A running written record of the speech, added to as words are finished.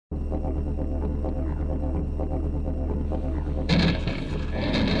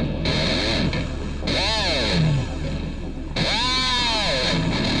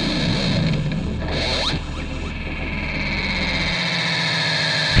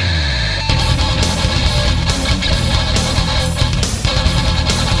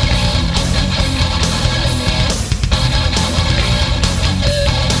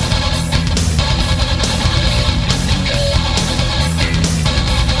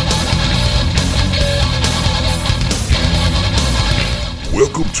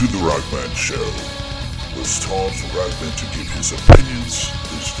Welcome to the Ragman Show. It's time for Ragman to give his opinions,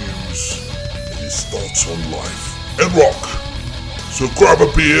 his views, and his thoughts on life and rock. So grab a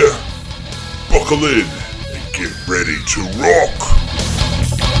beer, buckle in, and get ready to rock.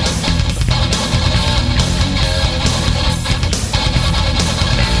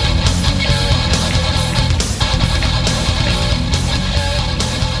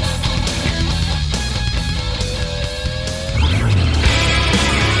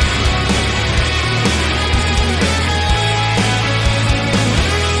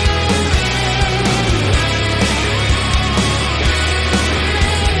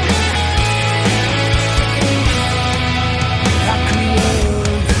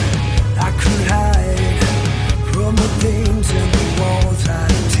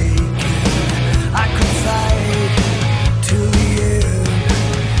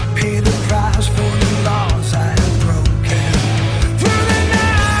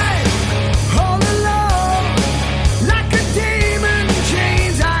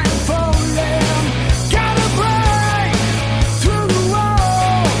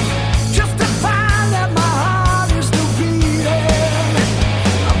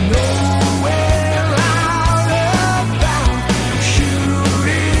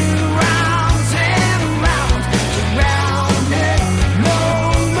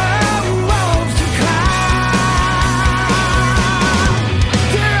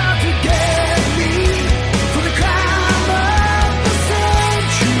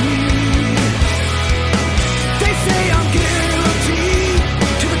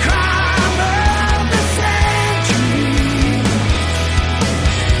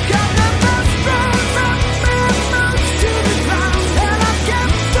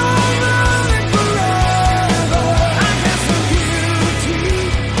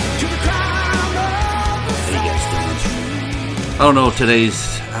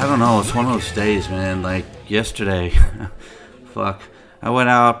 It's one of those days, man, like yesterday. Fuck. I went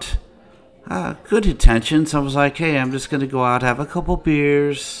out, good intentions. I was like, hey, I'm just going to go out, have a couple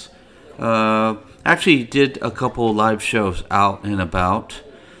beers. Actually did a couple live shows out and about,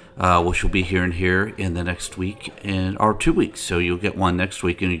 which will be here and here in the next week, or 2 weeks. So you'll get one next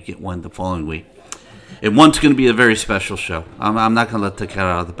week and you get one the following week. And one's going to be a very special show. I'm not going to let the cat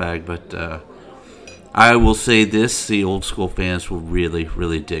out of the bag, but I will say this, the old school fans will really,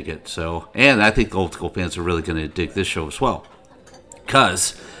 really dig it. So, and I think the old school fans are really going to dig this show as well.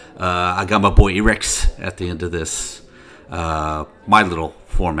 Because I got my boy Rex at the end of this, my little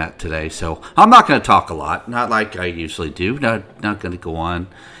format today. So I'm not going to talk a lot, not like I usually do. Not going to go on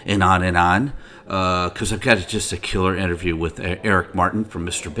and on and on. Because I've got just a killer interview with Eric Martin from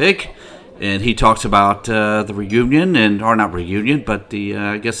Mr. Big. And he talks about the reunion, or not reunion, but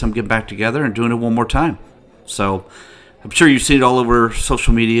I guess I'm getting back together and doing it one more time. So I'm sure you've seen it all over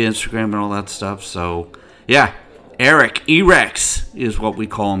social media, Instagram, and all that stuff. So yeah, Eric E-Rex is what we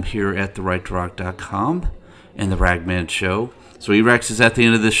call him here at therightorock.com and the Ragman Show. So E-Rex is at the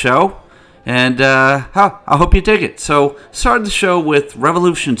end of the show, and I hope you dig it. So started the show with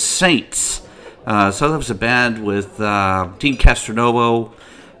Revolution Saints. So that was a band with Dean Castronovo.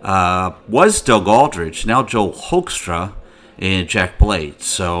 Was Doug Aldrich, now Joel Hoekstra, and Jack Blade.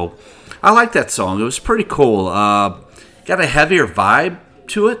 So I like that song. It was pretty cool. Got a heavier vibe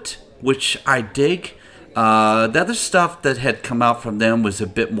to it, which I dig. The other stuff that had come out from them was a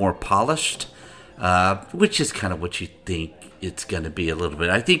bit more polished, which is kind of what you think it's going to be a little bit.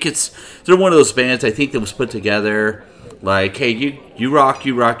 I think they're one of those bands I think that was put together like, hey, you rock,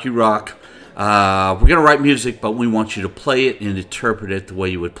 you rock, you rock. We're going to write music, but we want you to play it and interpret it the way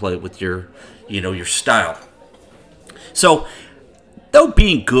you would play it with your style. So, though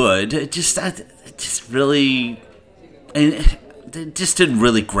being good, it just didn't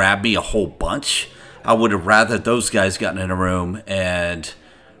really grab me a whole bunch. I would have rather those guys gotten in a room and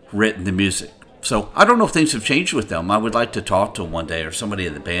written the music. So, I don't know if things have changed with them. I would like to talk to them one day or somebody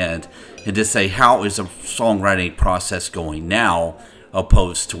in the band and just say, how is the songwriting process going now,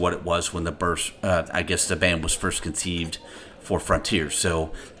 opposed to what it was when the band was first conceived for Frontiers.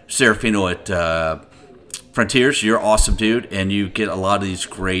 So, Serafino at Frontiers, you're awesome, dude, and you get a lot of these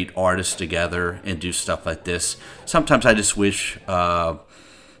great artists together and do stuff like this. Sometimes I just wish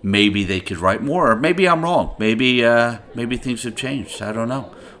maybe they could write more, or maybe I'm wrong. Maybe things have changed. I don't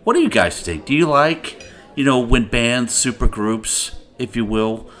know. What do you guys think? Do you like, when bands, super groups, if you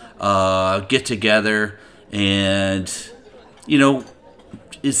will, get together and,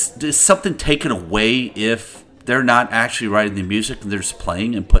 is something taken away if they're not actually writing the music and they're just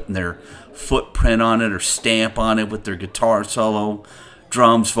playing and putting their footprint on it or stamp on it with their guitar solo,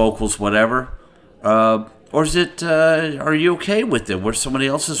 drums, vocals, whatever? Or is it, are you okay with it where somebody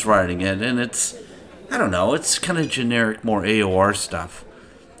else is writing it? And it's, I don't know, it's kind of generic, more AOR stuff.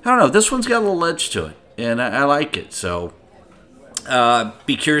 I don't know, this one's got a little edge to it, and I like it. So,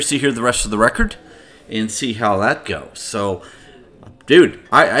 be curious to hear the rest of the record and see how that goes. So, dude,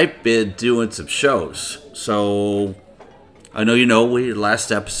 I've been doing some shows. So, I know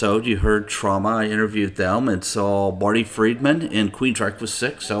last episode you heard Trauma. I interviewed them and saw Marty Friedman and Queensryche was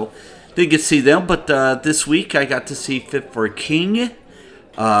sick, so didn't get to see them. But this week I got to see Fit for a King,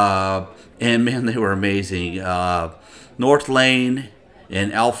 and man, they were amazing. North Lane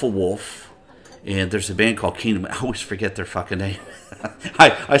and Alpha Wolf, and there's a band called Kingdom. I always forget their fucking name.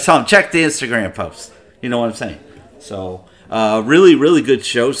 I saw them. Check the Instagram post. You know what I'm saying? So really, really good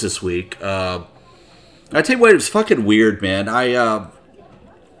shows this week. I tell you what, it was fucking weird, man. I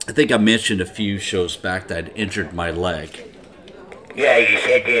think I mentioned a few shows back that I'd injured my leg. Yeah, you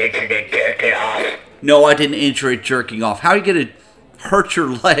said you injured it jerking off. No, I didn't injure it jerking off. How are you going to hurt your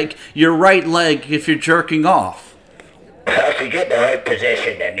leg, your right leg, if you're jerking off? Well, if you get in the right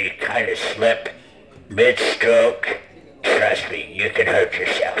position and you kind of slip mid-stroke, trust me, you can hurt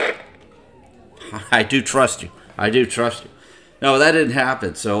yourself. I do trust you. No, that didn't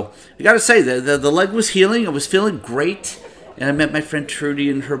happen. So I got to say, the leg was healing. I was feeling great. And I met my friend Trudy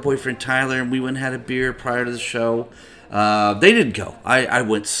and her boyfriend Tyler, and we went and had a beer prior to the show. They didn't go. I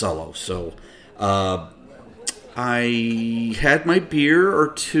went solo. So I had my beer or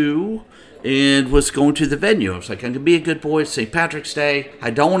two and was going to the venue. I was like, I'm going to be a good boy. It's St. Patrick's Day. I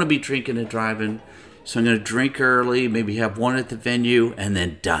don't want to be drinking and driving. So I'm going to drink early, maybe have one at the venue, and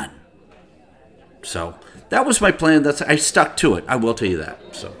then done. So that was my plan. I stuck to it. I will tell you that.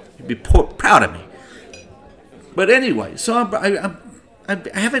 So you'd be proud of me. But anyway, so I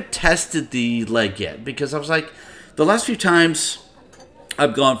haven't tested the leg yet because I was like, the last few times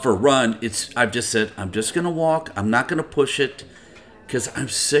I've gone for a run, I've just said, I'm just going to walk. I'm not going to push it because I'm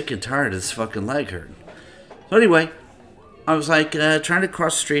sick and tired of this fucking leg hurting. So anyway, I was like trying to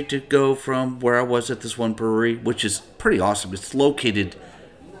cross the street to go from where I was at this one brewery, which is pretty awesome. It's located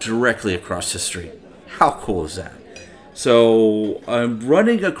directly across the street. How cool is that? So I'm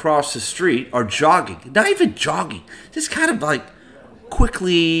running across the street, or jogging. Not even jogging. Just kind of like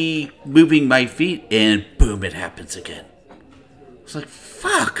quickly moving my feet, and boom, it happens again. I was like,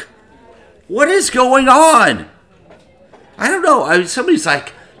 fuck. What is going on? I don't know. Somebody's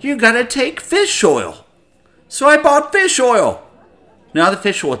like, you gotta take fish oil. So I bought fish oil. Now the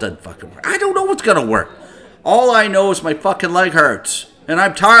fish oil doesn't fucking work. I don't know what's gonna work. All I know is my fucking leg hurts. And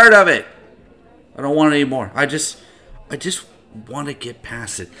I'm tired of it. I don't want it anymore. I just want to get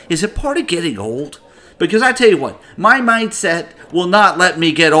past it. Is it part of getting old? Because I tell you what, my mindset will not let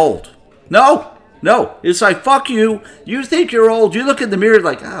me get old. No. It's like, fuck you. You think you're old. You look in the mirror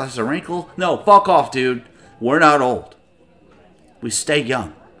like, there's a wrinkle. No, fuck off, dude. We're not old. We stay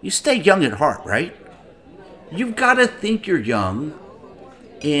young. You stay young at heart, right? You've got to think you're young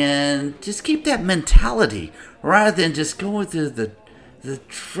and just keep that mentality rather than just going through the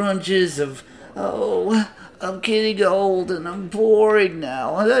trunges of, I'm getting old and I'm boring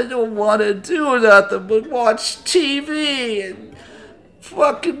now and I don't want to do nothing but watch TV and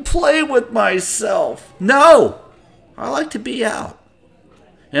fucking play with myself. No! I like to be out.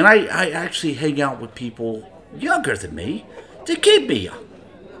 And I actually hang out with people younger than me to keep me young.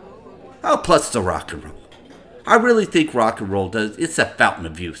 Oh, plus the rock and roll. I really think rock and roll it's a fountain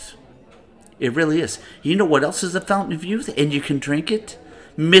of youth. It really is. You know what else is a fountain of youth? And you can drink it?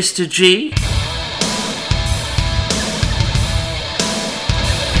 Mr. G.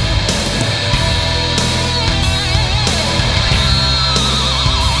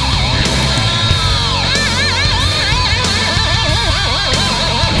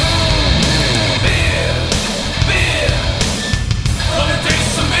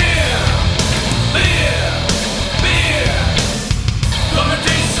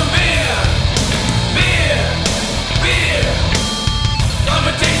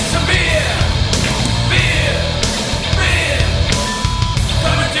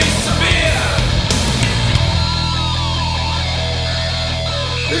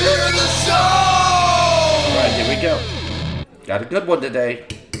 Got a good one today.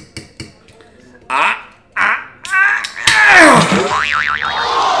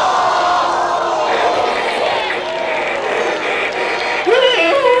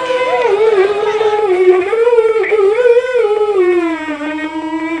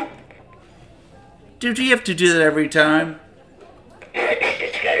 Dude, do you have to do that every time?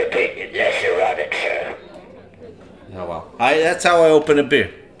 It's gotta be less erotic, sir. Oh, well. That's how I open a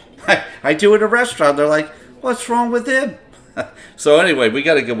beer. I do it at a restaurant. They're like, what's wrong with him? So anyway, we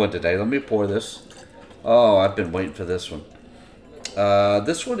got a good one today. Let me pour this. Oh, I've been waiting for this one.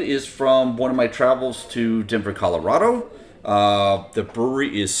 This one is from one of my travels to Denver, Colorado. The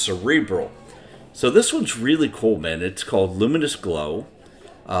brewery is Cerebral. So this one's really cool, man. It's called Luminous Glow.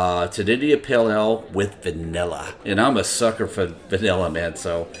 It's an India Pale Ale with vanilla. And I'm a sucker for vanilla, man.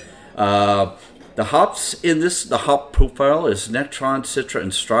 So the hops in this, the hop profile is Nectron, Citra,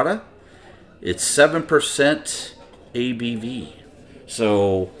 and Strata. It's 7% ABV.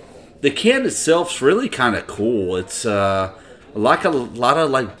 So the can itself's really kind of cool. It's like a lot of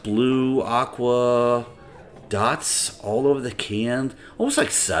like blue aqua dots all over the can, almost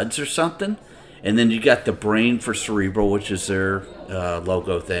like suds or something. And then you got the brain for Cerebral, which is their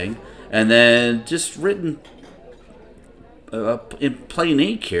logo thing, and then just written in plain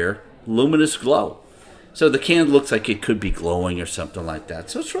ink here, Luminous Glow. So the can looks like it could be glowing or something like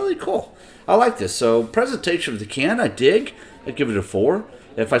that. So it's really cool. I like this. So presentation of the can, I dig. I give it a 4.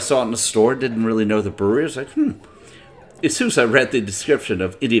 If I saw it in the store, didn't really know the brewery, I was like, As soon as I read the description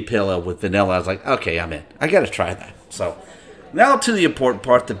of India Pale Ale with vanilla, I was like, okay, I'm in. I got to try that. So now to the important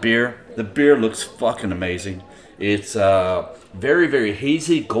part, the beer. The beer looks fucking amazing. It's very, very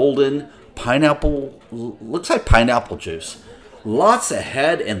hazy, golden, pineapple, looks like pineapple juice. Lots of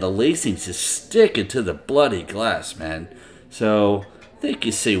head, and the lacing's just sticking to the bloody glass, man. So I think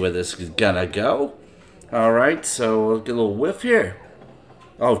you see where this is gonna go. All right, so we'll get a little whiff here.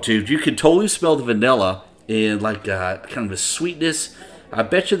 Oh, dude, you can totally smell the vanilla and like kind of a sweetness. I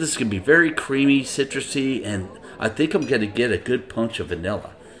bet you this is going to be very creamy, citrusy, and I think I'm going to get a good punch of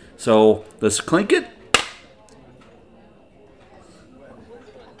vanilla. So let's clink it.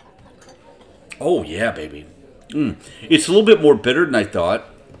 Oh, yeah, baby. It's a little bit more bitter than I thought,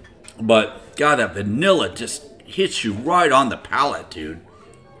 but God, that vanilla just hits you right on the palate, dude.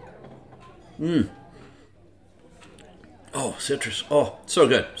 Oh, citrus. Oh, so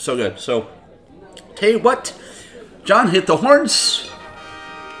good. So good. So, tell you what, John, hit the horns.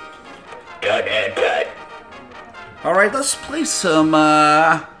 Done and done. All right, let's play some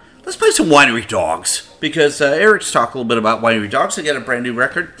Winery Dogs, because Eric's talked a little bit about Winery Dogs. I got a brand new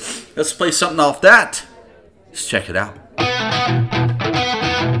record. Let's play something off that. Let's check it out.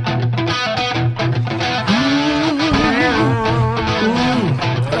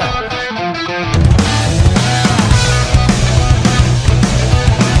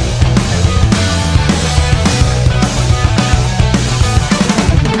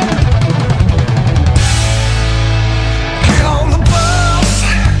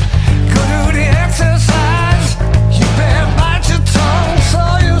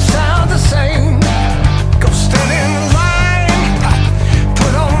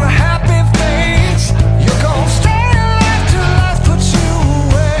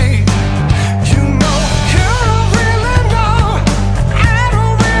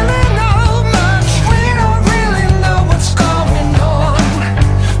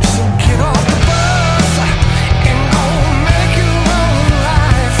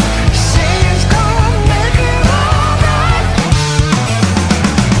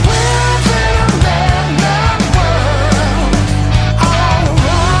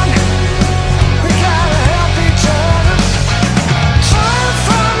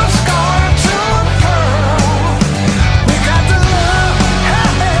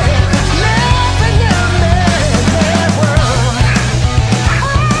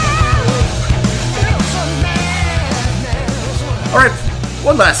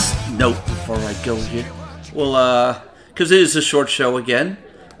 One last note before I go here. Well, because it is a short show again,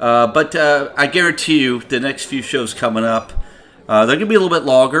 but I guarantee you the next few shows coming up, they're going to be a little bit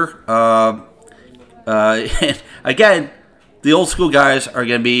longer. And again, the old school guys are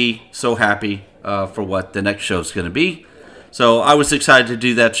going to be so happy for what the next show is going to be. So I was excited to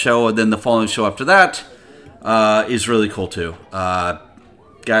do that show, and then the following show after that is really cool too. Got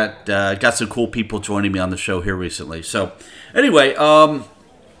some cool people joining me on the show here recently. So anyway,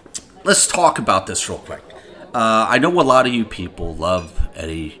 let's talk about this real quick. I know a lot of you people love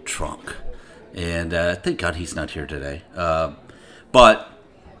Eddie Trunk, and thank God he's not here today. But,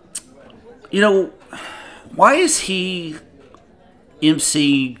 you know, why is he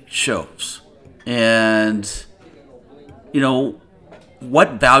emceeing shows? And, you know,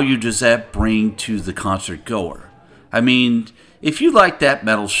 what value does that bring to the concert goer? I mean, if you like that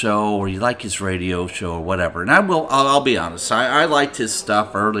metal show, or you like his radio show, or whatever, and I'll be honest, I liked his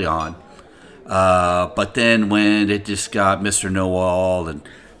stuff early on, but then when it just got Mr. Know-All and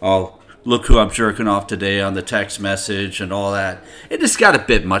look who I'm jerking off today on the text message and all that, it just got a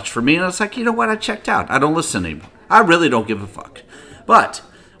bit much for me, and I was like, you know what, I checked out. I don't listen anymore. I really don't give a fuck. But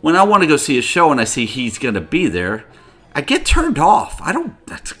when I want to go see a show and I see he's going to be there, I get turned off. I don't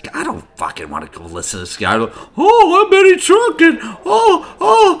fucking want to go listen to this guy. Oh, I'm Eddie Trunk, and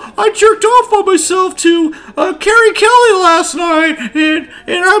I jerked off on myself to Carrie Kelly last night, and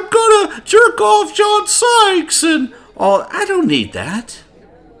I'm gonna jerk off John Sykes, and all. I don't need that.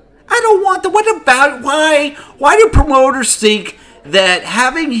 I don't want the. What about why? Why do promoters think that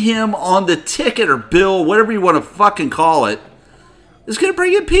having him on the ticket or bill, whatever you want to fucking call it, is gonna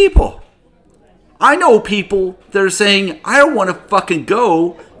bring in people? I know people that are saying, I don't want to fucking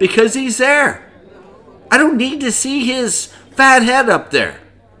go because he's there. I don't need to see his fat head up there.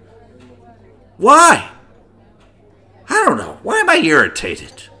 Why? I don't know. Why am I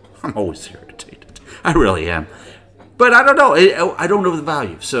irritated? I'm always irritated. I really am. But I don't know. I don't know the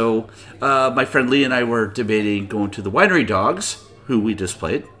value. So my friend Lee and I were debating going to the Winery Dogs, who we just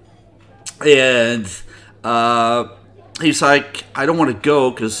played. And he's like, I don't want to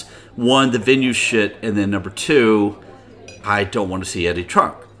go because... one, the venue shit, and then number two, I don't want to see Eddie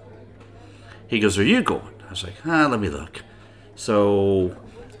Trunk. He goes, are you going? I was like, let me look. So,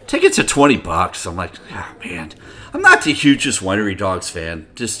 tickets are $20. I'm like, man, I'm not the hugest Winery Dogs fan,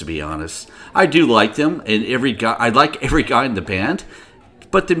 just to be honest. I do like them, and I like every guy in the band,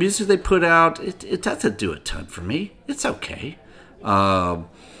 but the music they put out, it doesn't do a ton for me. It's okay. And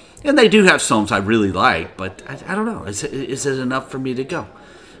they do have songs I really like, but I don't know. Is it enough for me to go?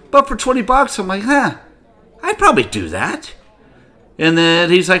 But for $20, I'm like, I'd probably do that. And then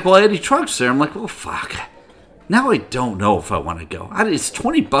he's like, well, Eddie Trunk's there. I'm like, well, fuck. Now I don't know if I want to go. It's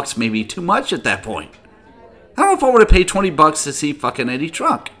 $20 maybe too much at that point. I don't know if I want to pay $20 to see fucking Eddie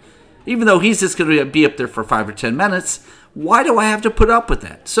Trunk. Even though he's just going to be up there for 5 or 10 minutes, why do I have to put up with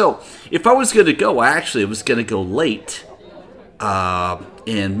that? So, if I was going to go, I actually was going to go late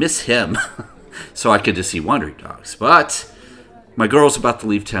and miss him so I could just see Wandering Dogs. But... my girl's about to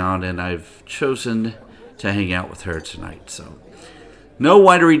leave town, and I've chosen to hang out with her tonight. So, no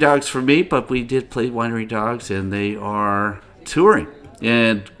Winery Dogs for me, but we did play Winery Dogs, and they are touring.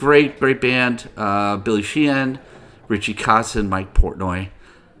 And great band. Billy Sheehan, Richie Cosson, Mike Portnoy.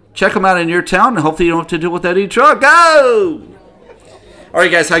 Check them out in your town, and hopefully you don't have to deal with Eddie Trunk. Go! All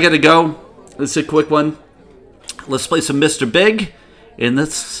right, guys, I got to go. This is a quick one. Let's play some Mr. Big, and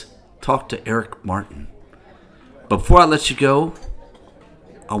let's talk to Eric Martin. But before I let you go,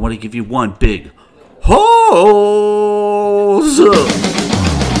 I want to give you one big hose up.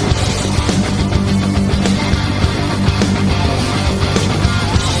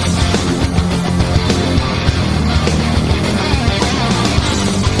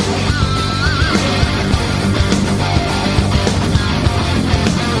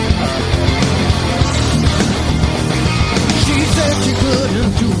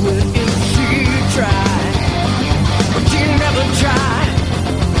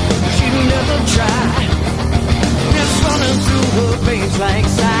 Like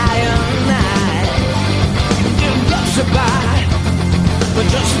cyanide, it blocks a bite, but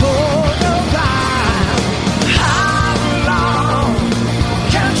just for the ride. How long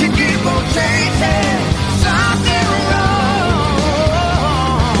can't you keep on chasing something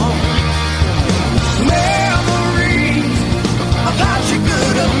wrong? Memories of how you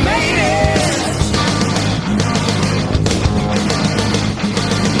could have made it.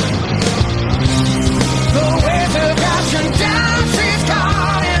 The waves are crashing down.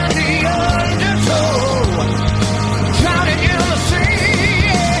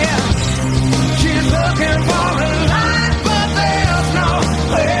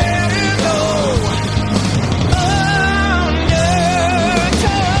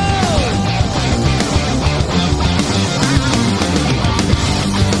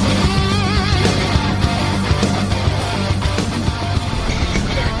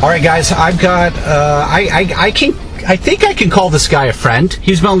 All right, guys, I've got, I think I can call this guy a friend.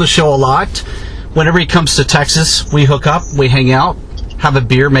 He's been on the show a lot. Whenever he comes to Texas, we hook up, we hang out, have a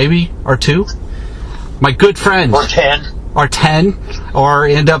beer maybe, or two. My good friend. Or 10. Or 10. Or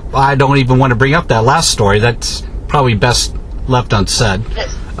end up, I don't even want to bring up that last story. That's probably best left unsaid. Yeah,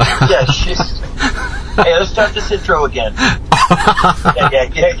 hey, let's start this intro again. If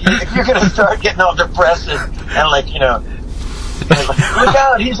you're going to start getting all depressed and like, you know, look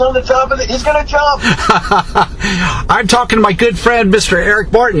out, he's on the top of it. He's going to jump. I'm talking to my good friend, Mr.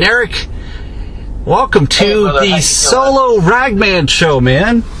 Eric Martin. Eric, welcome to the solo Ragman show,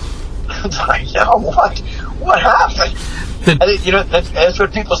 man. I know. What happened? You know, that's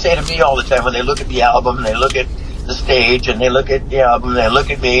what people say to me all the time when they look at the album and they look at the stage and they look at the album and they look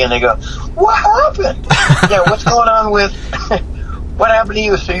at me and they go, what happened? Yeah, what's going on with... What happened to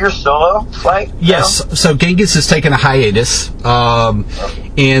you? So you're solo, right? Yes. No? So Genghis is taking a hiatus,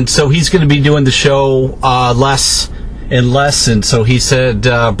 and so he's going to be doing the show less in less. And so he said,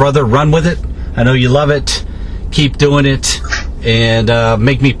 brother, run with it. I know you love it. Keep doing it and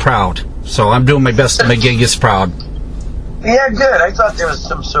make me proud. So I'm doing my best to make Genghis proud. Yeah, good. I thought there was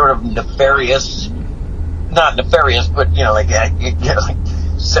some sort of nefarious, not nefarious, but, like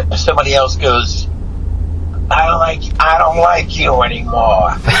somebody else goes, I don't like you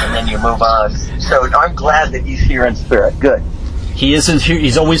anymore. And then you move on. So I'm glad that he's here in spirit. Good. He isn't here.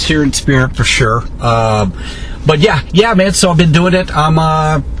 He's always here in spirit for sure. But yeah, man. So I've been doing it. I'm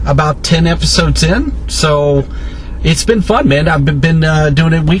about 10 episodes in. So it's been fun, man. I've been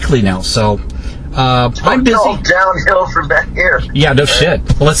doing it weekly now. So I'm busy. All downhill from back here. Yeah, no shit.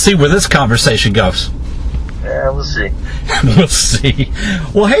 Well, let's see where this conversation goes. Yeah, we'll see. We'll see.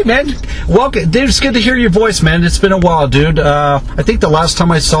 Well, hey, man. Welcome. Dude, it's good to hear your voice, man. It's been a while, dude. I think the last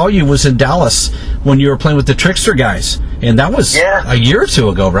time I saw you was in Dallas when you were playing with the Trickster guys. And that was a year or two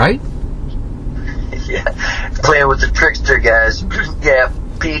ago, right? Yeah. Playing with the Trickster guys. Yeah,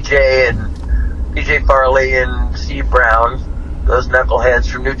 PJ Farley and Steve Brown, those knuckleheads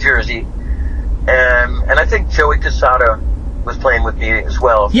from New Jersey. And I think Joey Casado was playing with me as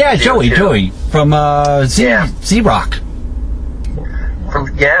well. Yeah, Joey from Z-Rock.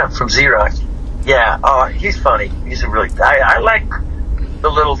 From Z-Rock. Yeah, he's funny. He's a really... I like the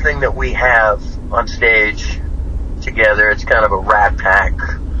little thing that we have on stage together. It's kind of a rat pack.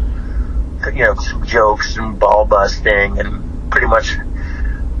 Some jokes and ball busting and pretty much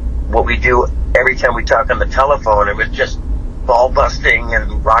what we do every time we talk on the telephone. It was just ball busting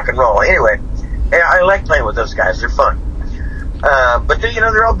and rock and roll. Anyway, I like playing with those guys. They're fun. But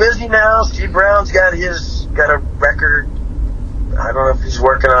they're all busy now. Steve Brown's got a record. I don't know if he's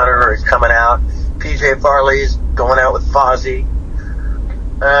working on it or he's coming out. PJ Farley's going out with Fozzy.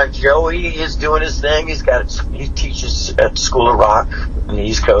 Joey is doing his thing. He teaches at School of Rock on the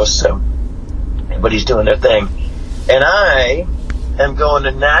East Coast, so everybody's doing their thing. And I am going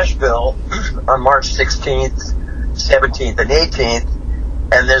to Nashville on March 16th, 17th, and 18th,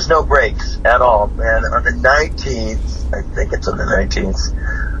 and there's no breaks at all. And on the 19th, I think it's on the 19th,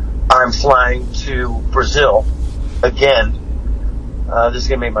 I'm flying to Brazil again. This is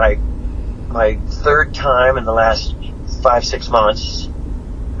going to be my third time in the last 5-6 months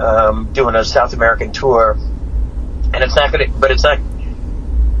doing a South American tour, and it's not going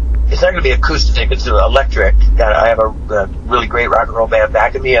to be acoustic. It's electric. I have a really great rock and roll band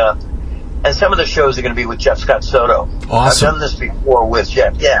backing me up, and some of the shows are going to be with Jeff Scott Soto. Awesome. I've done this before with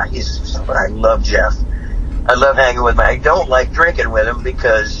Jeff. Yeah, I love Jeff. I love hanging with him. I don't like drinking with him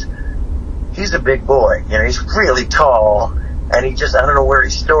because he's a big boy. He's really tall, and I don't know where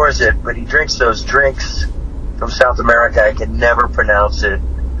he stores it, but he drinks those drinks from South America. I can never pronounce it.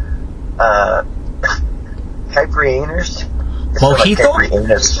 Caipirinhas? Mojito?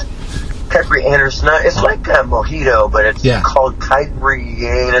 Caipirinhas. No, it's like a mojito, but it's called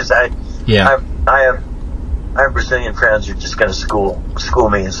caipirinhas. I have Brazilian friends who are just going to school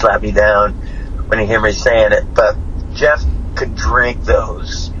me and slap me down when they hear me saying it. But Jeff could drink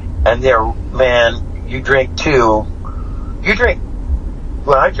those, and you drink two.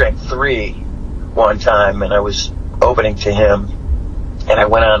 I drank 3 one time, and I was opening to him, and I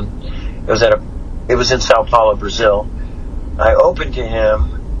went on. It was in Sao Paulo, Brazil. I opened to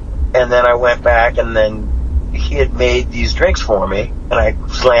him, and then I went back, and then he had made these drinks for me, and I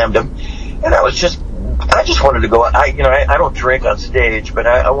slammed them, and I just wanted to go. I don't drink on stage, but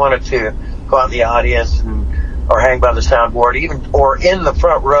I wanted to go out in the audience or hang by the soundboard, or in the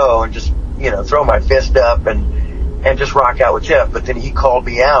front row, and just throw my fist up and just rock out with Jeff. But then he called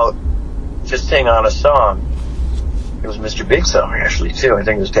me out to sing on a song. It was Mr. Big song, actually, too. I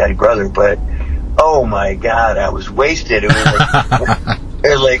think it was Daddy Brother, but oh my God, I was wasted. It was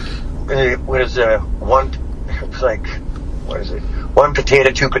like, one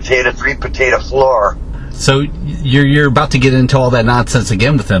potato, 2 potato, 3 potato floor. So you're about to get into all that nonsense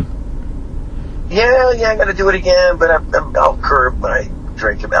again with him. Yeah, I'm going to do it again, but I'll curb my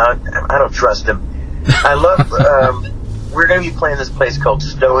drink. I don't trust him. I love, we're going to be playing this place called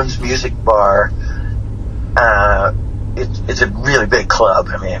Stone's Music Bar. It's a really big club.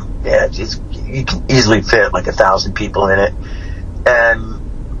 I mean, you can easily fit like 1,000 people in it. And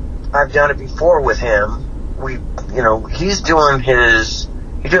I've done it before with him. He's doing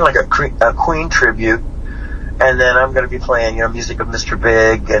like a Queen tribute, and then I'm going to be playing, music of Mr.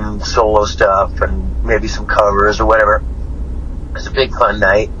 Big and solo stuff and maybe some covers or whatever. It's a big fun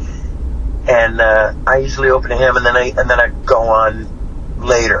night. And I usually open to him, and then I go on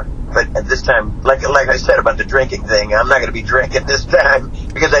later. But at this time, like I said about the drinking thing, I'm not going to be drinking this time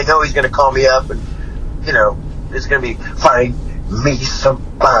because I know he's going to call me up and, it's going to be fine. me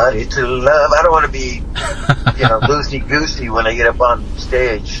somebody to love. I don't want to be, loosey-goosey when I get up on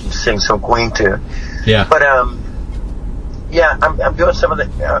stage and sing some Queen tune. Yeah. But, I'm doing some of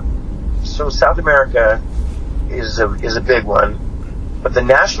the, so South America is a big one, but the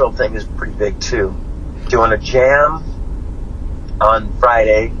national thing is pretty big too. Doing a jam on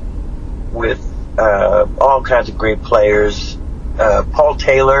Friday with all kinds of great players. Paul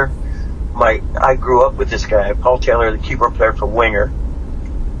Taylor, I grew up with this guy, Paul Taylor, the keyboard player for Winger,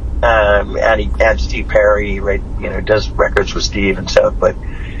 and Steve Perry, right? Does records with Steve and stuff. But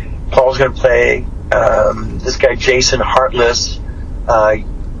Paul's going to play. This guy Jason Hartless,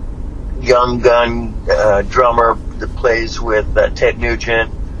 young gun drummer that plays with Ted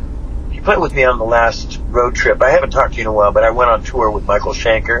Nugent. He played with me on the last road trip. I haven't talked to you in a while, but I went on tour with Michael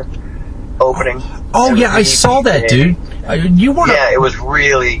Schenker opening. Oh yeah, I saw that, dude. You weren't. Yeah, it was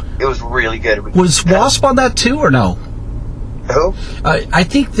really good. Was Wasp on that too, or no? Who? I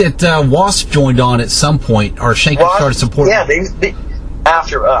think that Wasp joined on at some point, or Schenker started supporting. Yeah, they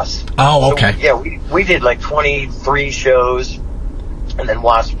after us. Oh, okay. So, yeah, we did like 23 shows, and then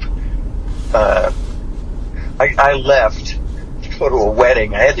Wasp. I left to go to a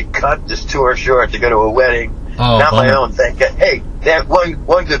wedding. I had to cut this tour short to go to a wedding. Oh, not my own, thank God. Hey, that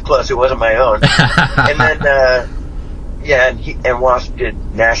one good plus, it wasn't my own. And then, and Wasp did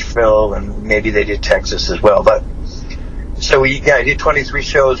Nashville, and maybe they did Texas as well. But so I did 23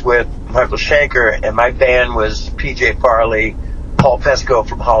 shows with Michael Schenker, and my band was PJ Farley, Paul Pesco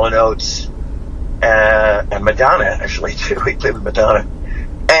from Hall & Oates, and Madonna, actually, too. We played with Madonna.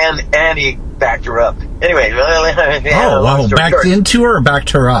 And Andy backed her up. Anyway. Backed into her or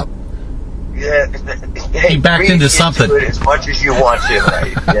backed her up? Yeah, he backed into something. It as much as you want to,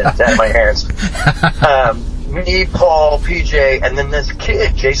 right? Yeah, it's at my hands. Me, Paul, PJ, and then this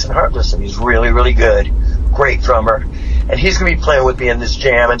kid, Jason Hartless, and he's really, really good. Great drummer. And he's going to be playing with me in this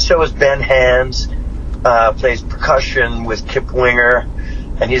jam. And so is Ben Hands, plays percussion with Kip Winger,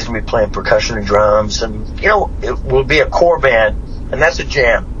 and he's going to be playing percussion and drums. And, it will be a core band, and that's a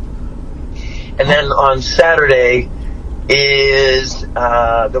jam. And then on Saturday is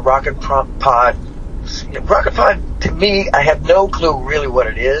the Rockin' Pod. Rockin' Pod, to me, I have no clue really what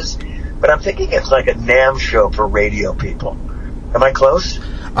it is, but I'm thinking it's like a NAMM show for radio people. Am I close?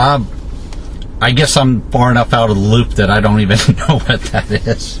 I guess I'm far enough out of the loop that I don't even know what that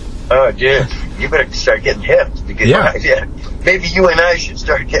is. Oh, dude, you better start getting hip. Because, maybe you and I should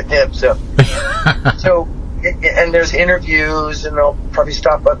start getting hip. So, and there's interviews, and I'll probably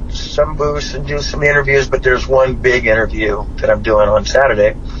stop at some booths and do some interviews, but there's one big interview that I'm doing on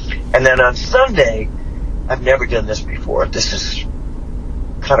Saturday. And then on Sunday, I've never done this before. This is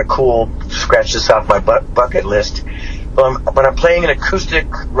kind of cool. Scratch this off my bucket list. But I'm playing an acoustic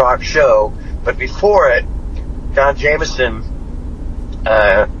rock show, but before it, Don Jameson,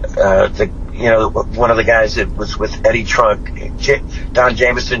 one of the guys that was with Eddie Trunk, Don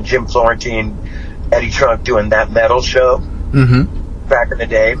Jameson, Jim Florentine, Eddie Trunk doing That Metal show back in the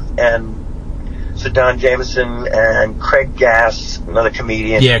day. And so Don Jameson and Craig Gass, another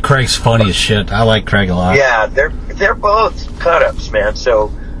comedian. Yeah, Craig's funny as shit. I like Craig a lot. Yeah, they're both cut-ups, man.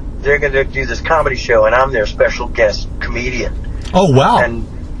 So they're going to do this comedy show, and I'm their special guest comedian. Oh, wow. And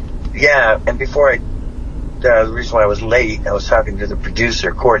before the reason why I was late, I was talking to the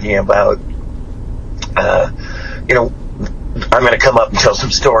producer, Courtney, about, I'm going to come up and tell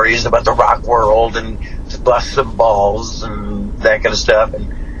some stories about the rock world and bust some balls and that kind of stuff. And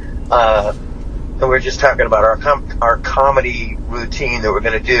we're just talking about our comedy routine that we're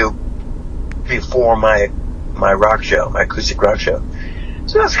going to do before my rock show, my acoustic rock show.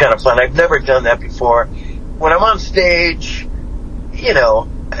 So that's kind of fun. I've never done that before. When I'm on stage,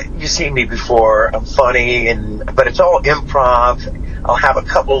 you've seen me before. I'm funny, but it's all improv. I'll have a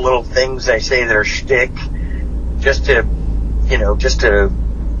couple little things I say that are shtick, just to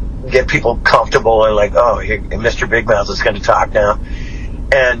get people comfortable and like, oh, Mr. Big Mouth is going to talk now.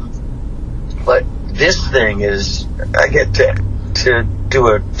 But this thing is, I get to do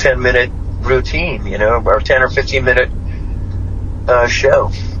a 10-minute routine, or 10 or 15-minute show.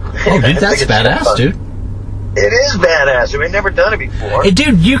 Oh, dude, that's badass, dude. It is badass. I've never done it before. Hey,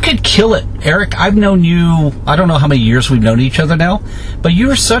 dude, you could kill it. Eric, I've known you, I don't know how many years we've known each other now, but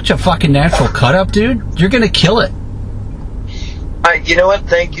you're such a fucking natural cut-up, dude. You're going to kill it. You know what?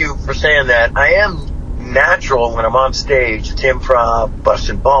 Thank you for saying that. I am natural when I'm on stage. It's improv,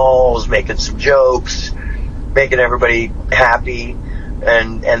 busting balls, making some jokes, making everybody happy,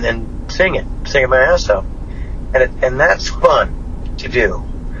 and then singing my ass off. And that's fun to do.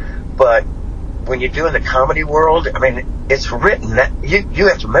 But when you're doing the comedy world, it's written that you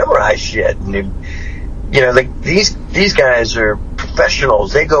have to memorize shit, and these guys are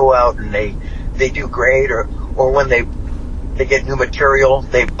professionals. They go out and they do great, or when they get new material,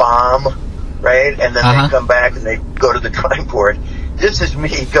 they bomb, right? And then they come back and they go to the drawing board. This is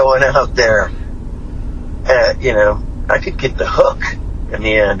me going out there. I could get the hook in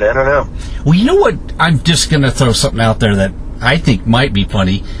the end. I don't know. Well, you know what? I'm just going to throw something out there that I think might be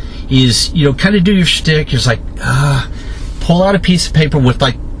funny. Is, kind of do your shtick. Just like, pull out a piece of paper with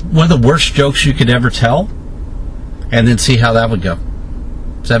like one of the worst jokes you could ever tell, and then see how that would go.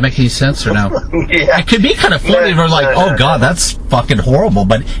 Does that make any sense or no? Yeah. It could be kind of funny. We're like, oh god, that's fucking horrible,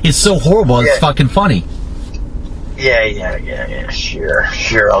 but it's so horrible, it's fucking funny. Yeah.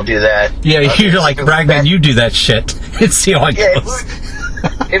 Sure, I'll do that. Yeah, you're like, Ragman, you do that shit and see how it goes.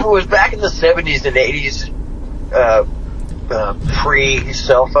 If it was back in the 70s and 80s,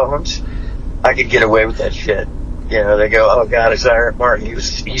 pre-cell phones, I could get away with that shit. They go, oh god, it's Eric Martin.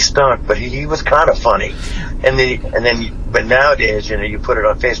 He stunk, but he was kind of funny. But nowadays, you put it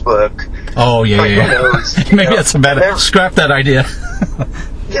on Facebook. Oh yeah. Maybe that's a better. Scrap that idea.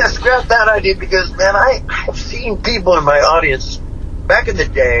 Yeah, scrap that idea, because man, I've seen people in my audience. Back in the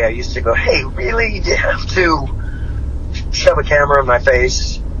day, I used to go, hey, really? Do you have to shove a camera in my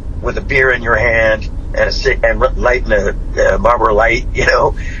face with a beer in your hand and lighting a Marlboro Light,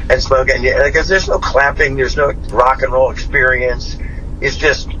 and smoking? Because there's no clapping, there's no rock and roll experience. It's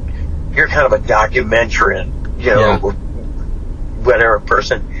just, you're kind of a documentarian, whatever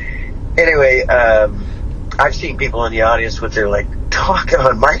person. Anyway, I've seen people in the audience with their talking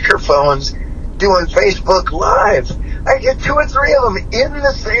on microphones, doing Facebook Live. I get 2 or 3 of them in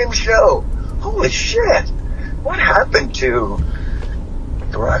the same show. Holy shit! What happened to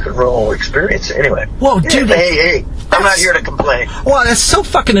the rock and roll experience? Anyway, whoa, dude! Hey, I'm not here to complain. Well, that's so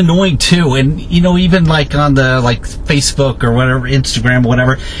fucking annoying too. And even on the Facebook or whatever, Instagram, or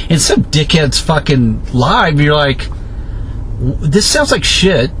whatever, and some dickhead's fucking live. You're like, this sounds like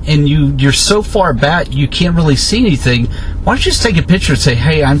shit, and you're so far back you can't really see anything. Why don't you just take a picture and say,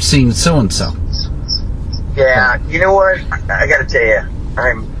 hey, I'm seeing so and so? Yeah, you know what? I got to tell you,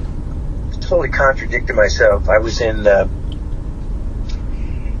 I'm totally contradicting myself. I was in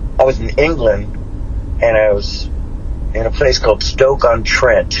England, and I was in a place called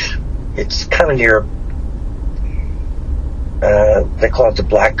Stoke-on-Trent. It's kind of near. They call it the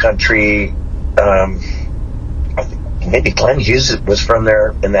Black Country. I think maybe Glenn Hughes was from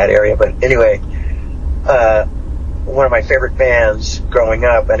there in that area, but anyway, one of my favorite bands growing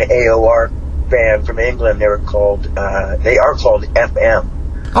up, an AOR band from England. They are called FM.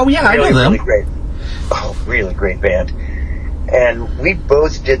 Oh yeah, I know them. Really great. Oh, really great band. And we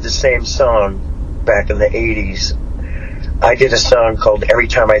both did the same song back in the 80s. I did a song called Every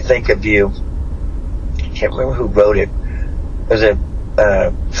Time I Think of You. I can't remember who wrote it. It was a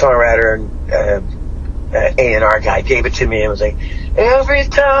songwriter, A&R guy gave it to me and was like, every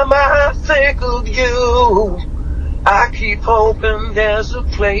time I think of you, I keep hoping there's a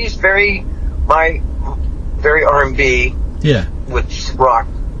place. Very R&B. Yeah. With rock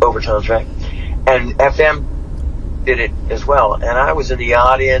overtones, right? And FM did it as well. And I was in the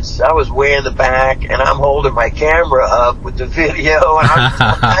audience. I was way in the back, and I'm holding my camera up with the video. And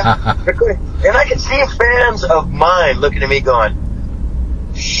and I can see fans of mine looking at me going,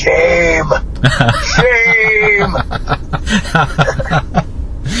 shame. Shame.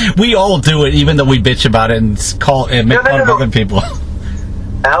 We all do it, even though we bitch about it and make fun of other people.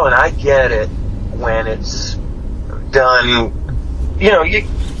 Alan, I get it when it's done.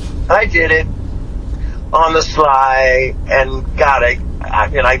 I did it on the sly, and God,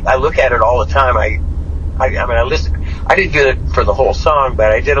 I look at it all the time. I listen. I didn't do it for the whole song,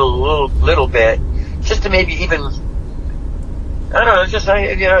 but I did a little bit, just to maybe even. I don't know, just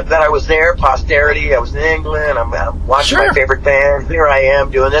that I was there, posterity. I was in England. I'm watching my favorite band. Here I am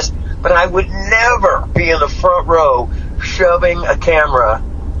doing this, but I would never be in the front row shoving a camera.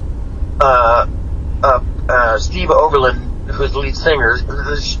 Steve Overland, who's the lead singer,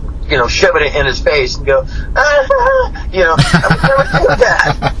 shoving it in his face and go, I would never do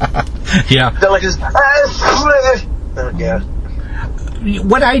that. Yeah. So like this, yeah.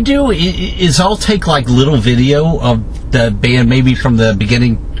 What I do is I'll take little video of the band, maybe from the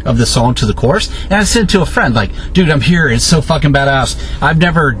beginning of the song to the chorus, and I send it to a friend, dude, I'm here, it's so fucking badass. I've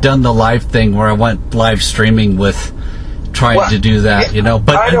never done the live thing where I went live streaming with trying to do that,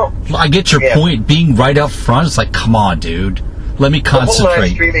 but I get your point. Being right up front, it's like, come on, dude, let me concentrate. The whole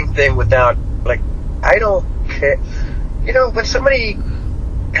live streaming thing without, I don't care. When somebody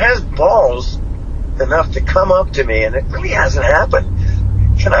has balls enough to come up to me, and it really hasn't happened,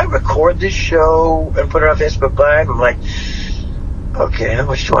 can I record this show and put it on Facebook Live? I'm like, okay, how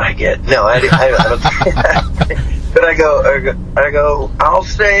much do I get? No, I don't. But I go, I'll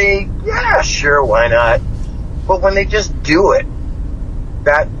say, yeah, sure, why not? But when they just do it,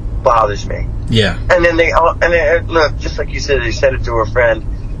 that bothers me. Yeah. And then look, just like you said, they said it to her friend.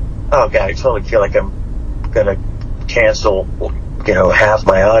 Oh God, I totally feel like I'm gonna cancel, half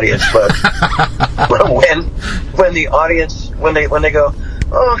my audience. But when the audience, when they go,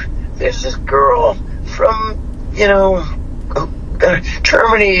 oh, there's this girl from,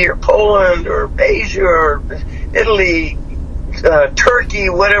 Germany or Poland or Asia or Italy, Turkey,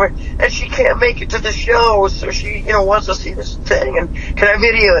 whatever, and she can't make it to the show, so she, wants to see this thing, and can I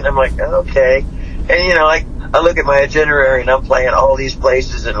video it? And I'm like, okay. And, I look at my itinerary, and I'm playing all these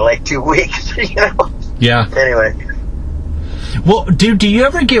places in, 2 weeks, Yeah. Anyway. Well, dude, do you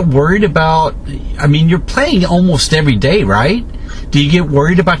ever get worried about, you're playing almost every day, right? Do you get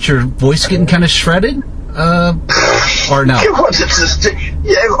worried about your voice getting kind of shredded? Or no?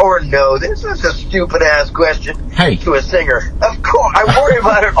 Yeah, or no. This is a stupid ass question to a singer. Of course, I worry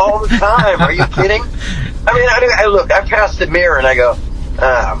about it all the time. Are you kidding? I look. I pass the mirror and I go,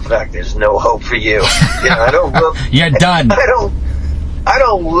 fuck. There's no hope for you. I don't look. You're done. I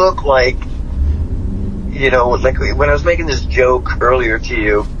don't look like. Like when I was making this joke earlier to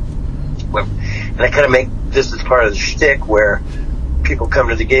you, and I kind of make this as part of the shtick where people come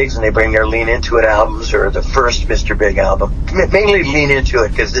to the gigs and they bring their Lean Into It albums or the first Mr. Big album. Mainly Lean Into It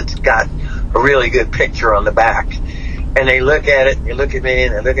because it's got a really good picture on the back. And they look at it, and they look at me,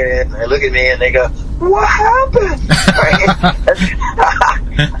 and they look at it, and they look at me, and they go, what happened?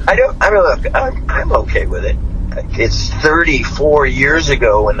 I'm okay with it. It's 34 years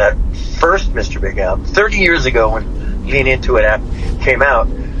ago when that first Mr. Big album, 30 years ago when Lean Into It came out.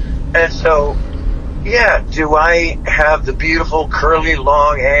 And so, yeah, do I have the beautiful curly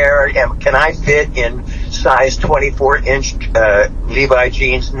long hair? Can I fit in size 24-inch Levi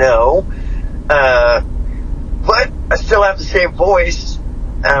jeans? No. But I still have the same voice.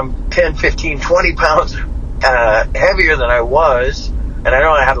 I'm 10, 15, 20 pounds heavier than I was, and I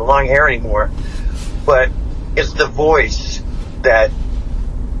don't have the long hair anymore. But it's the voice that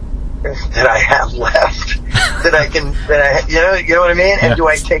I have left you know what I mean? And do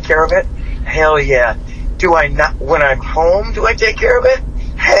I take care of it? Hell yeah. Do I not? When I'm home, do I take care of it?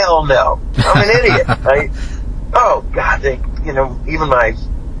 Hell no. I'm an idiot. Oh God, even I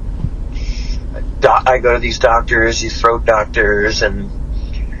go to these doctors, these throat doctors, and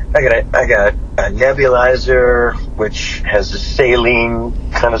I got a nebulizer which has a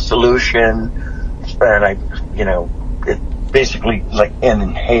saline kind of solution, and it's basically like an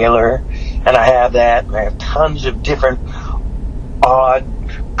inhaler, and I have that, and I have tons of different odd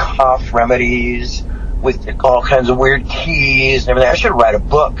cough remedies with all kinds of weird keys and everything. I should write a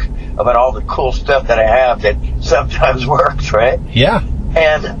book about all the cool stuff that I have that sometimes works, right? Yeah.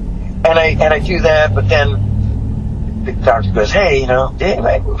 And I do that, but then the doctor goes, hey,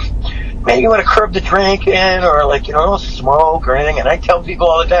 maybe you want to curb the drinking or don't smoke or anything. And I tell people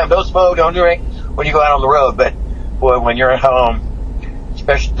all the time, don't smoke, don't drink when you go out on the road. But boy, when you're at home,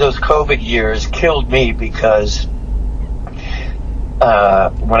 especially those COVID years, killed me because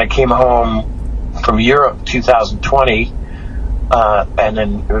when I came home from Europe 2020, and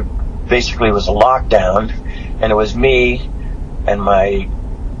then basically it was a lockdown, and it was me and my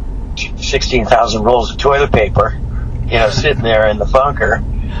 16,000 rolls of toilet paper, sitting there in the bunker.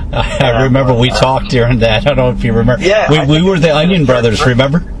 I remember we talked during that. I don't know if you remember. Yeah, we were the Onion Brothers,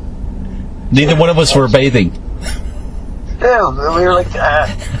 remember? Neither one of us were bathing. Yeah, we were like,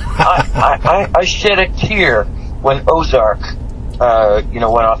 I shed a tear when Ozark, went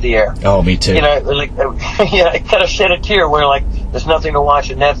off the air. Oh, me too. I kind of shed a tear where there's nothing to watch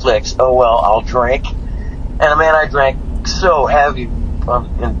on Netflix. Oh well, I'll drink. And I drank so heavy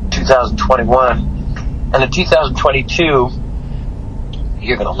in 2021, and in 2022,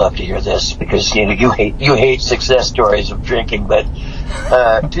 you're gonna love to hear this because you hate success stories of drinking, but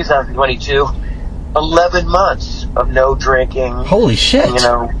 2022, 11 months of no drinking. Holy shit!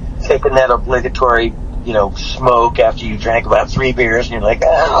 And, taking that obligatory, smoke after you drank about 3 beers, and you're like,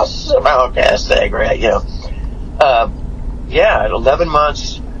 I'll smoke this thing, right? 11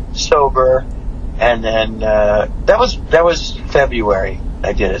 months sober. And then that was February.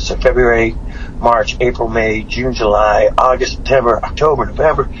 I did it. So February, March, April, May, June, July, August, September, October,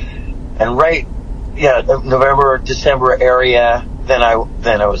 November, and November, December area. Then I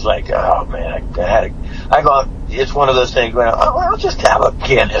was like, oh man, it's one of those things where I'll just have a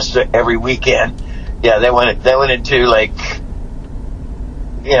Guinness every weekend. Yeah, they went into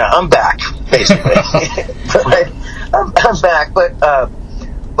I'm back basically. I'm back, but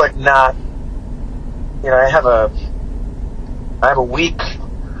not. I have I have a week.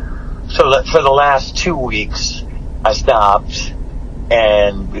 So for the last 2 weeks, I stopped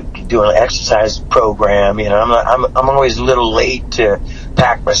and doing an exercise program. You know, I'm always a little late to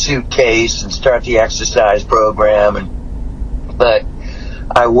pack my suitcase and start the exercise program, but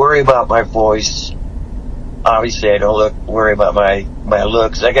I worry about my voice. Obviously, I don't worry about my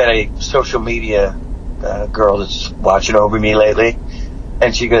looks. I got a social media girl that's watching over me lately,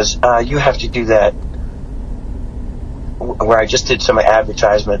 and she goes, "You have to do that." Where I just did some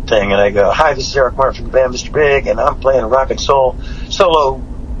advertisement thing, and I go, "Hi, this is Eric Martin from the band Mr. Big, and I'm playing a rock and soul solo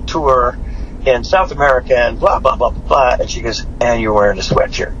tour in South America, and blah, blah, blah, blah, blah." And she goes, "And you're wearing a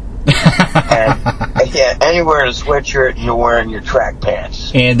sweatshirt." and you're wearing a sweatshirt, and you're wearing your track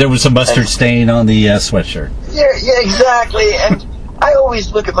pants. And there was a mustard stain on the sweatshirt. Yeah, exactly. And I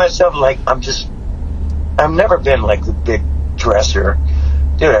always look at myself like I've never been like the big dresser.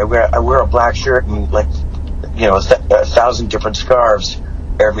 Dude, I wear a black shirt and like, you know, 1,000 different scarves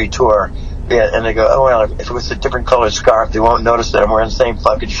every tour. Yeah, and they go, "Oh, well, if it was a different colored scarf, they won't notice that I'm wearing the same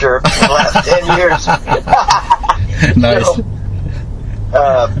fucking shirt for the last 10 years. Nice.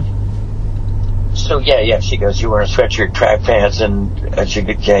 So yeah, she goes, "You wear a sweatshirt, track pants, and she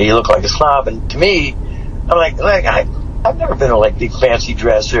goes, yeah, you look like a slob." And to me, I'm like I've never been a like big fancy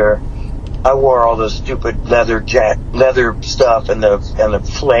dresser. I wore all those stupid leather stuff and the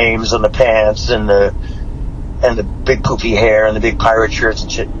flames on the pants and the big poofy hair and the big pirate shirts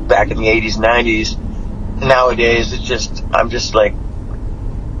and shit back in the 80s, 90s. Nowadays, I'm just like,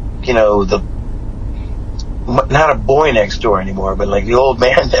 you know, not a boy next door anymore, but like the old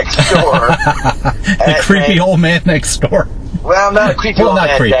man next door. The creepy old man next door. Well, not a creepy old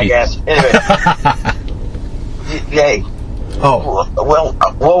man, jackass. Anyway. Hey. Oh. Well,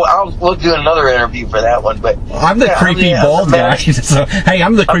 we'll do another interview for that one, but I'm the creepy bald guy. So, hey,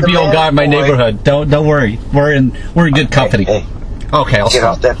 I'm the creepy old guy in my neighborhood. Don't worry. We're in good company. Hey. Okay, I'll get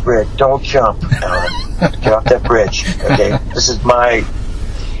stop. Off that bridge. Don't jump. Get off that bridge. Okay. This is my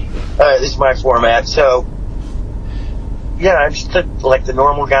format. So yeah, I'm just like the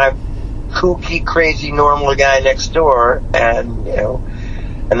normal guy, kooky, crazy, normal guy next door, and you know,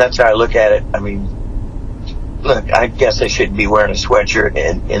 and that's how I look at it. I mean, look, I guess I shouldn't be wearing a sweatshirt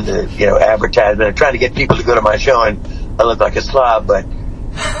in the, you know, advertisement. I'm trying to get people to go to my show, and I look like a slob, but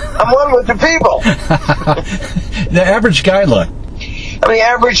I'm one with the people. The average guy look. I mean,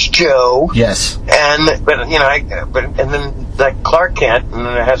 average Joe. Yes. But you know, and then like Clark Kent, and then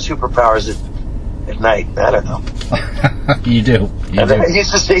I have superpowers at night. I don't know. You do. I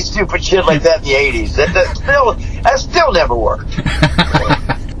used to say stupid shit like that in the 80s. That still never worked.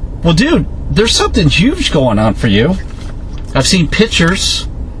 Well, dude, there's something huge going on for you. I've seen pictures.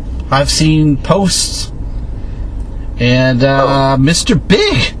 I've seen posts. And Mr.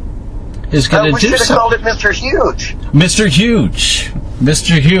 Big is going to do something. We should have called it Mr. Huge. Mr. Huge.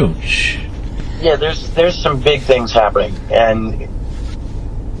 Mr. Huge. Yeah, there's some big things happening. And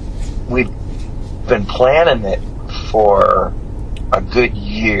we've been planning it for a good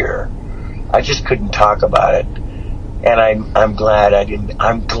year. I just couldn't talk about it. And I'm glad I didn't.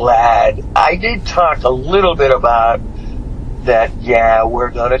 I'm glad I did talk a little bit about that. Yeah,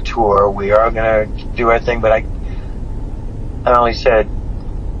 we're going to tour. We are going to do our thing. But I only said,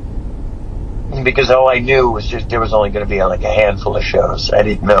 because all I knew was just there was only going to be like a handful of shows. I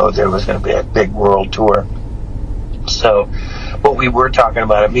didn't know there was going to be a big world tour. So, what we were talking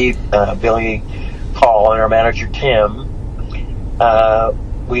about, me, Billy, Paul, and our manager Tim,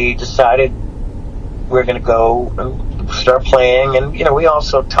 we decided we're going to go and start playing. And you know, we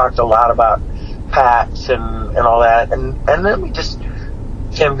also talked a lot about Pats and all that. And then we just,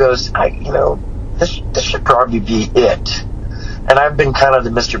 Tim goes, this should probably be it. And I've been kind of the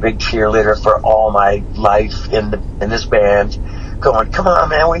Mr. Big cheerleader for all my life in this band, going, come on,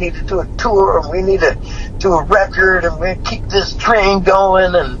 man, we need to do a tour, and we need to do a record, and we keep this train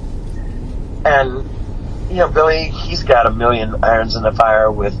going, and you know, Billy, he's got a million irons in the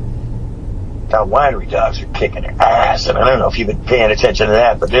fire with how Winery Dogs are kicking their ass, and I don't know if you've been paying attention to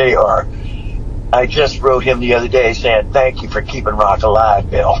that, but they are. I just wrote him the other day saying, thank you for keeping rock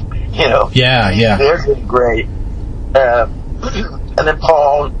alive, Bill. You know, yeah, they're doing great. And then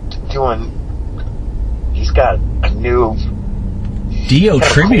Paul he's got a new Dio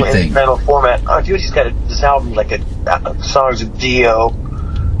tribute thing. Instrumental format. Oh, dude, he's got this album like a songs of Dio,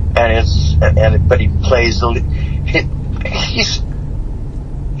 but he plays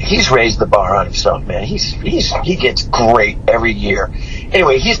he's raised the bar on himself, man. He gets great every year.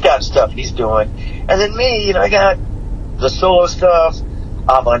 Anyway, he's got stuff he's doing, and then me, you know, I got the solo stuff,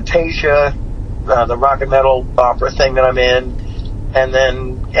 Avantasia, the rock and metal opera thing that I'm in, and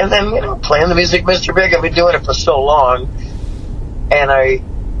then you know, playing the music, Mr. Big. I've been doing it for so long. and I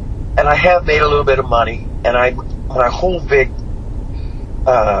have made a little bit of money, and my whole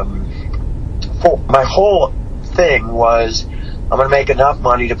thing was, I'm going to make enough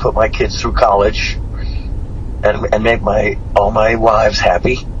money to put my kids through college and make all my wives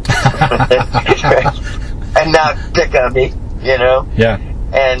happy and not pick on me, you know. Yeah.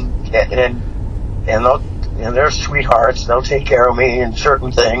 And they're sweethearts. They'll take care of me in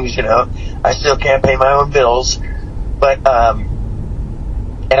certain things, you know. I still can't pay my own bills, but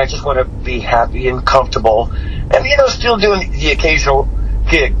and I just want to be happy and comfortable, and you know, still doing the occasional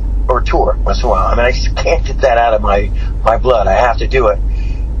gig or tour once in a while. I mean, I just can't get that out of my blood. I have to do it.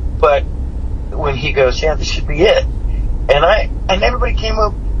 But when he goes, yeah, this should be it, and everybody came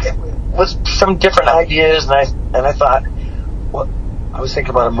up with some different ideas, and I thought, well, I was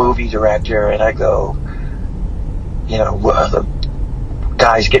thinking about a movie director, and I go, you know, the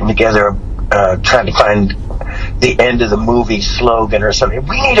guys getting together, trying to find the end of the movie slogan or something.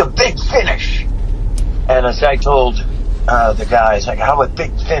 We need a big finish. And as I told the guys, like, how about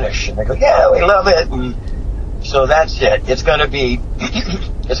big finish? And they go, yeah, we love it. And so that's it. It's going to be,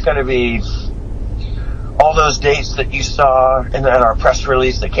 all those dates that you saw in our press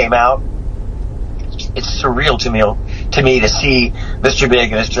release that came out. It's surreal to me to see Mr.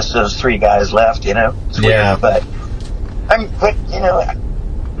 Big, and it's just those three guys left, you know. It's weird, yeah. But you know,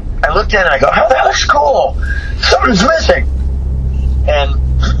 I looked at it and I go, oh, that looks cool. Something's missing. And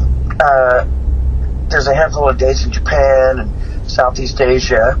there's a handful of dates in Japan and Southeast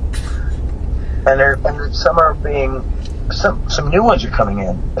Asia, and some are being some new ones are coming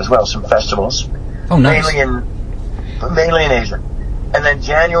in as well. Some festivals, nice. mainly in Asia, and then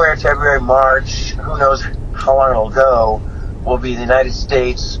January, February, March. Who knows how long it'll go? Will be the United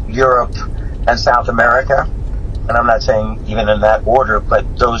States, Europe, and South America. And I'm not saying even in that order,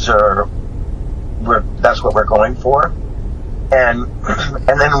 but that's what we're going for. And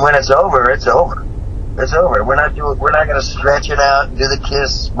then when it's over, it's over. It's over. We're not going to stretch it out and do the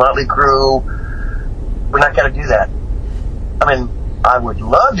Kiss, Motley Crue. We're not going to do that. I mean, I would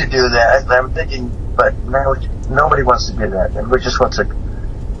love to do that, and I'm thinking, but now nobody wants to do that. Everybody just wants to,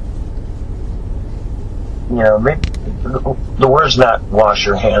 you know, maybe the word's not wash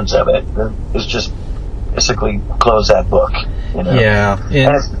your hands of it. It's just basically close that book, you know. Yeah.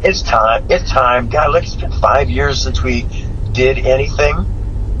 And it's time. It's time. God, look, it's been 5 years since we did anything.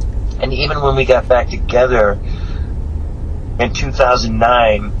 And even when we got back together in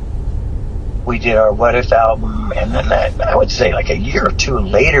 2009, we did our What If album, and then I would say like a year or two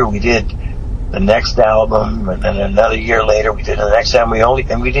later, we did the next album, and then another year later, we did the next album.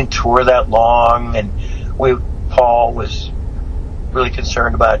 We didn't tour that long, and Paul was really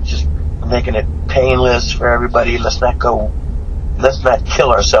concerned about just making it painless for everybody. Let's not kill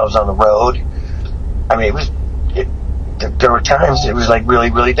ourselves on the road. I mean, there were times it was like really,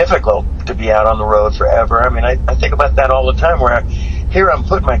 really difficult to be out on the road forever. I mean, I think about that all the time, where here I'm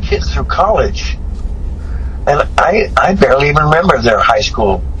putting my kids through college, and I barely even remember their high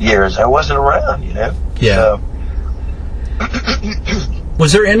school years. I wasn't around, you know? Yeah. So,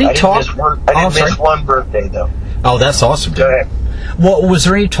 was there any talk? I didn't miss one birthday, though. Oh, that's awesome. Go ahead. Well, was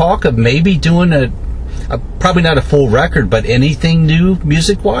there any talk of maybe doing a probably not a full record, but anything new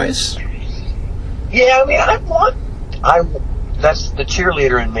music-wise? Yeah, I mean, that's the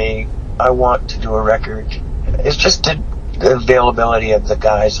cheerleader in me. I want to do a record. It's just the availability of the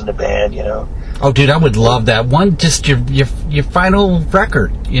guys in the band, you know. Oh, dude, I would love that one. Just your final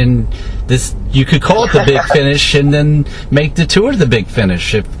record in this. You could call it the Big Finish, and then make the tour the Big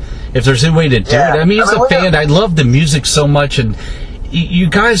Finish if there's a way to do it. I mean, as a fan, I love the music so much, and you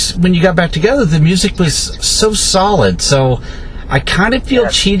guys, when you got back together, the music was so solid. So I kind of feel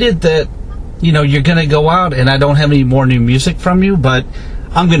cheated that, you know, you're going to go out and I don't have any more new music from you, but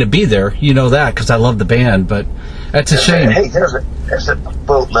I'm going to be there. You know that, because I love the band, but that's a shame. Hey, there's a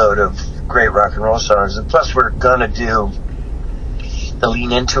boatload of great rock and roll songs, and plus we're going to do the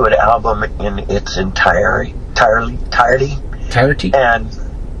Lean Into It album in its entirety. And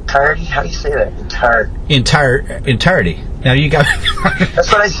entirety? How do you say that? Entirety. Now you got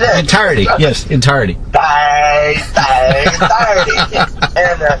That's what I said. Entirety. Yes, entirety. Entirety.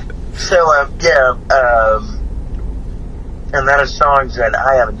 And and that are songs that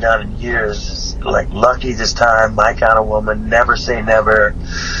I haven't done in years, like Lucky This Time, My Kind of Woman, Never Say Never.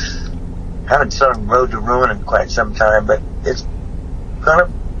 Haven't sung Road to Ruin in quite some time, but it's gonna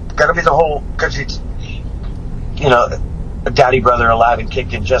be the whole, because it's, you know, Daddy Brother, Alive and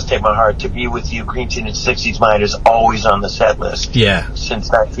Kickin', Just Take My Heart, To Be With You, Green Tin and 60s Mind is always on the set list. Yeah.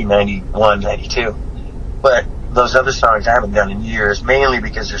 Since 1991, 92. But those other songs I haven't done in years, mainly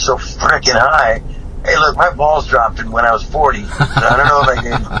because they're so freaking high hey, look, my balls dropped when I was 40. So I don't know if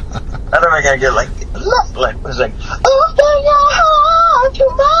I can get like it was like, open your heart to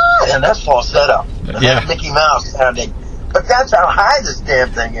mine, and that's falsetto. And that's Mickey Mouse sounding. But that's how high this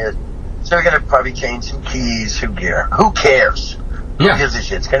damn thing is. So we're gonna probably change some keys. Who cares? Who gives a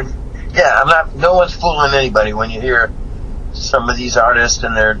shit? It's gonna be, no one's fooling anybody when you hear some of these artists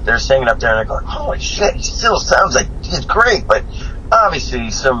and they're singing up there and they're going, holy shit, he still sounds like he's great, but obviously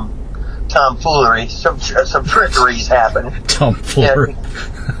some tomfoolery, some trickery's happening. Tomfoolery.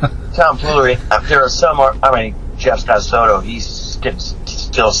 Tomfoolery. There are some, Jeff Scott Soto, he can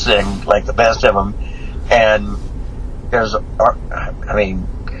still sing like the best of them. And there's, in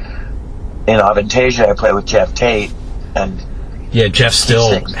Avantasia, I play with Jeff Tate, and Jeff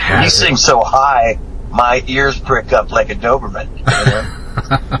still he sings so high, my ears prick up like a Doberman. You know?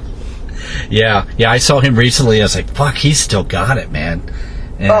 Yeah, I saw him recently. I was like, fuck, he's still got it, man.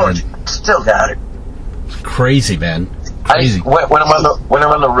 And still got it. Crazy, man. Crazy. When I'm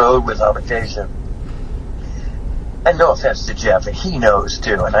on the road with Avantasia, and no offense to Jeff, and he knows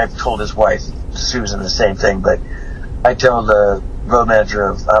too, and I've told his wife, Susan, the same thing, but I tell the road manager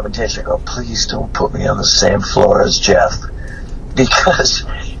of Avantasia, I go, please don't put me on the same floor as Jeff, because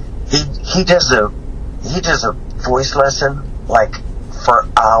he does a voice lesson like for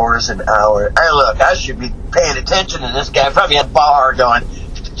hours and hours. Hey, look, I should be paying attention to this guy. Probably at bar going,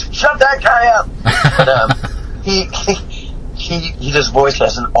 shut that guy up. But he does voice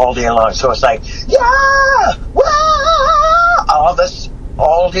lesson all day long. So it's like, all this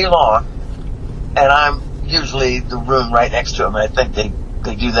all day long, and I'm usually the room right next to him. I think they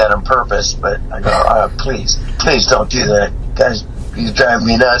do that on purpose, but I go, please don't do that, guys. He's driving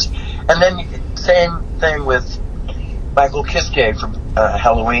me nuts. And then same thing with Michael Kiske from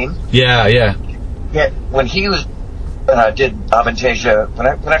Halloween. Yeah. When he was did Avantasia, when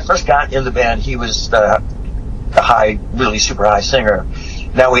I first got in the band, he was the high, really super high singer.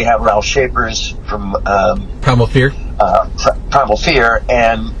 Now we have Ralph Shapers from Primal Fear. Primal Fear,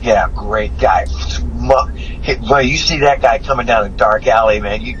 and great guy. When you see that guy coming down a dark alley,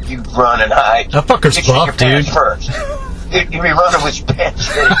 man, you run and hide. That fucker's buff, dude. First. You'd be running with your pants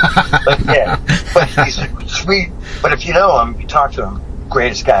shitty. But he's sweet. But if you know him, you talk to him,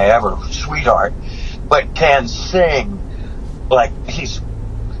 greatest guy ever, sweetheart, but can sing like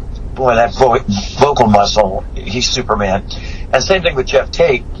that vocal muscle, he's Superman. And same thing with Jeff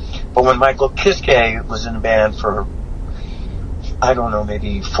Tate. But when Michael Kiske was in the band for, I don't know,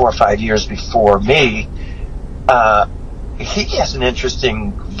 maybe 4 or 5 years before me, he has an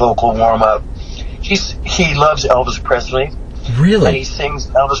interesting vocal warm-up. He loves Elvis Presley. Really? And he sings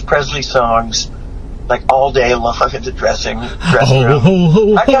Elvis Presley songs like all day long in the dressing room.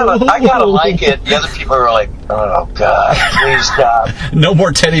 I gotta like it. The other people are like, oh God, please stop. No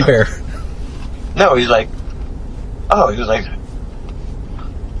more teddy bear. No, he was like,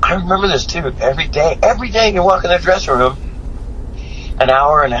 I remember this too. Every day you walk in the dressing room an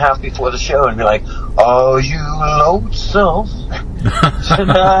hour and a half before the show and be like, "Oh, you lonesome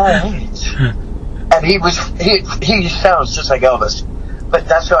tonight." And he sounds just like Elvis, but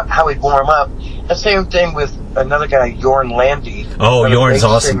that's how he'd warm up. The same thing with another guy, Jorn Landy. Oh, Jorn's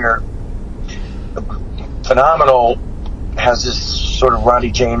awesome. Singer, phenomenal, has this sort of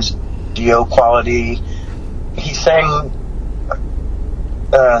Ronnie James Dio quality. He sang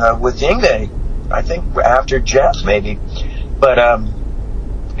with Yngwie, I think after Jeff maybe, but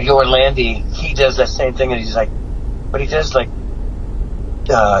Jorn Landy, he does that same thing, and he does like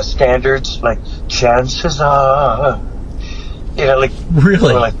standards like chances are, like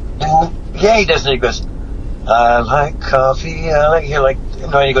really, like he does it. He goes, I like coffee, and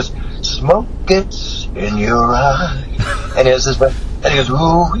he goes, smoke gets in your eye, and he has this, and he goes,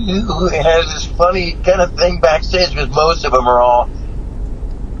 ooh, he has this funny kind of thing backstage because most of them are all,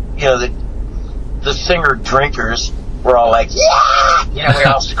 the singer drinkers were all like, we're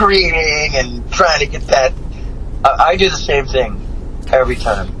all screaming and trying to get that. I do the same thing every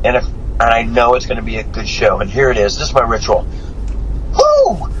time, and I know it's going to be a good show, and here it is. This is my ritual.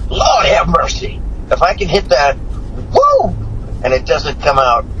 Woo! Lord have mercy. If I can hit that, woo! And it doesn't come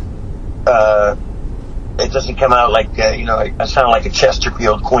out, like, I sound like a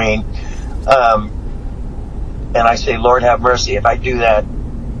Chesterfield queen. And I say, Lord have mercy. If I do that,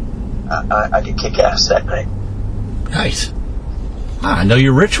 I can kick ass that night. Nice. I know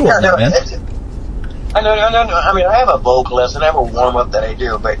your ritual, man. I know. I mean, I have a vocalist and I have a warm-up that I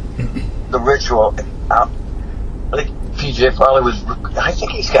do, but the ritual, I think PJ Farley I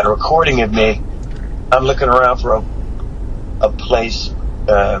think he's got a recording of me. I'm looking around for a place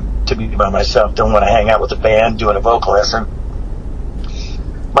to be by myself. Don't want to hang out with the band doing a vocal lesson.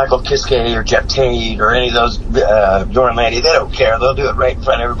 Michael Kiske or Jeff Tate or any of those, Doran Landy, they don't care. They'll do it right in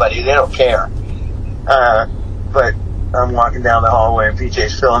front of everybody. They don't care. But I'm walking down the hallway and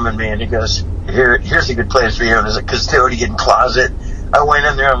PJ's filming me and he goes, here's a good place for you. And there's a custodian closet. I went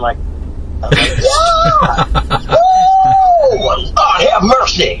in there, I'm like, yeah! Oh, God, have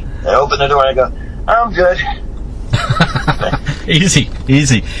mercy. I open the door and I go, I'm good. Easy.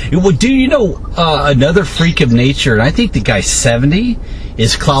 Well, do you know another freak of nature, and I think the guy's 70,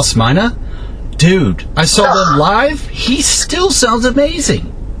 is Klaus Meine? Dude, I saw them live. He still sounds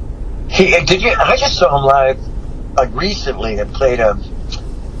amazing. Did you? I just saw him live recently. I played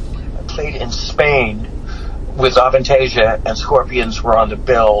in Spain with Avantasia, and Scorpions were on the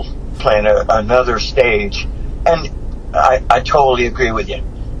bill playing another stage, and I totally agree with you.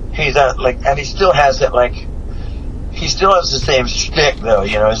 He's and he still has that he still has the same shtick though.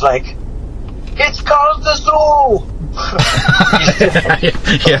 You know, it's like, it's called the zoo.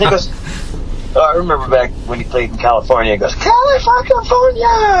 Yeah. He goes, I remember back when he played in California. He goes,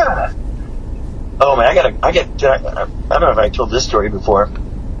 California. Oh man, I don't know if I told this story before.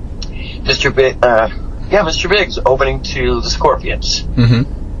 Mr. Big's opening to the Scorpions. Mm-hmm.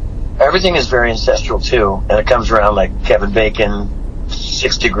 Everything is very ancestral too, and it comes around like Kevin Bacon,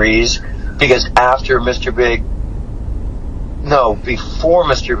 6 Degrees, because before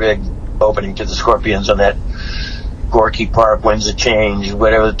Mr. Big opening to the Scorpions on that Gorky Park, When's the Change,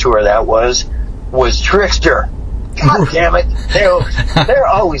 whatever the tour that was Trickster. God damn it. They're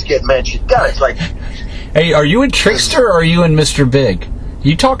always getting mentioned. God, it's like... Hey, are you in Trickster or are you in Mr. Big?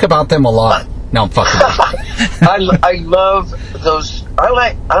 You talk about them a lot. No, I'm fucking I love those. I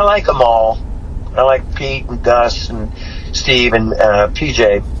like them all. I like Pete and Gus and Steve and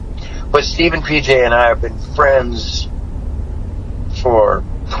PJ. But Steve and PJ and I have been friends for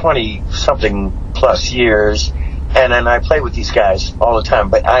 20-something plus years. And then I play with these guys all the time.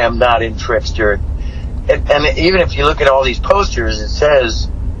 But I am not in Trickster. And even if you look at all these posters, it says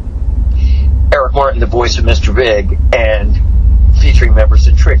Eric Martin, the voice of Mr. Big, and featuring members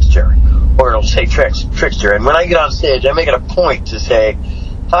of Trickster. Or it'll say Trickster. And when I get on stage, I make it a point to say,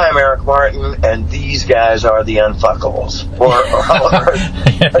 hi, I'm Eric Martin, and these guys are the Unfuckables. Or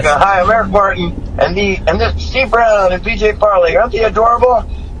I go, hi, I'm Eric Martin, and this Steve Brown and BJ Farley, aren't they adorable?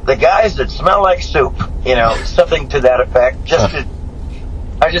 The guys that smell like soup. You know, something to that effect.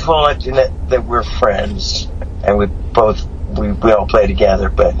 I just want to let you know that we're friends, and we all play together,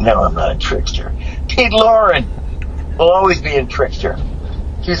 but no, I'm not a Trickster. Pete Lauren will always be in Trickster.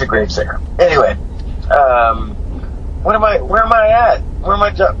 He's a great singer. Anyway, where am I at?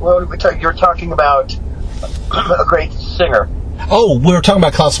 You're talking about a great singer. Oh, we were talking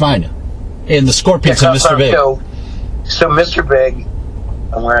about Klaus Meine in the Scorpions and Mr. Big. So Mr. Big,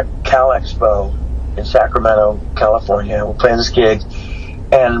 and we're at Cal Expo in Sacramento, California. We're playing this gig,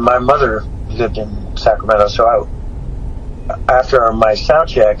 and my mother lived in Sacramento, so after my sound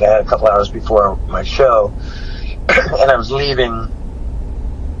check, I had a couple hours before my show, and I was leaving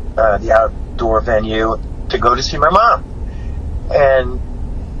the outdoor venue to go to see my mom. And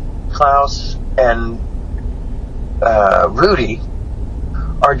Klaus and Rudy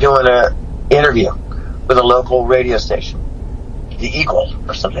are doing an interview with a local radio station, the Eagle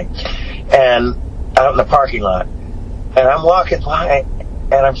or something, and out in the parking lot. And I'm walking by,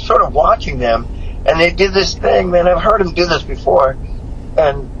 and I'm sort of watching them, and they did this thing, man. I've heard them do this before,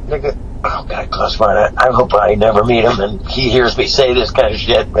 and they go, oh God, Klaus Meine, I hope I never meet him and he hears me say this kind of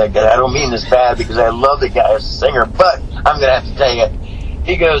shit. I don't mean this bad because I love the guy as a singer, but I'm going to have to tell you.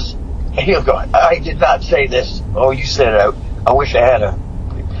 He'll go, I did not say this. Oh, you said it. I wish I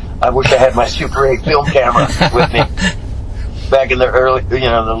had my Super 8 film camera with me back in the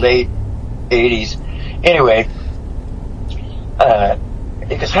the late 80s. Anyway,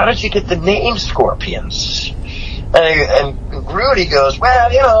 he goes, how did you get the name Scorpions? And Rudy goes,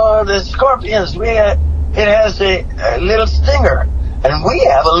 well, the Scorpions, it has a little stinger, and we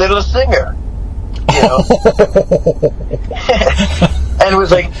have a little singer, And it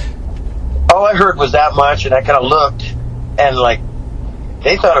was like, all I heard was that much, and I kind of looked, and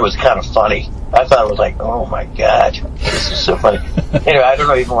they thought it was kind of funny. I thought it was like, oh my God, this is so funny. Anyway, I don't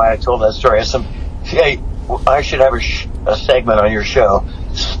know even why I told that story. I should have a segment on your show,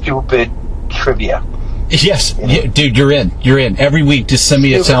 Stupid Trivia. Yes, dude, you're in. Every week, just send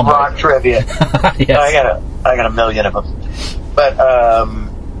me a soundbite. Rock trivia. Yes. I got a million of them. But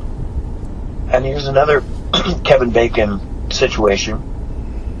and here's another Kevin Bacon situation.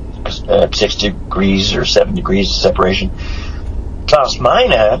 6 degrees or 7 degrees of separation. Klaus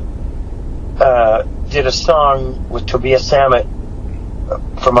Meine did a song with Tobias Sammet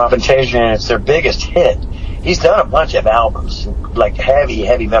from Avantasia, and it's their biggest hit. He's done a bunch of albums, like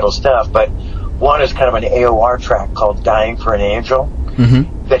heavy metal stuff, but one is kind of an AOR track called Dying for an Angel,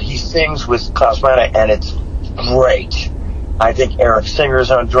 that he sings with Klaus Meine, and it's great. I think Eric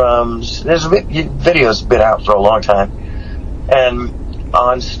Singer's on drums. There's video's been out for a long time. And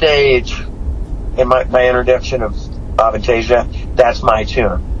on stage, in my introduction of Avantasia, that's my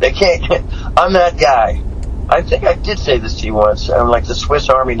tune. They can't, I'm that guy. I think I did say this to you once. I'm like the Swiss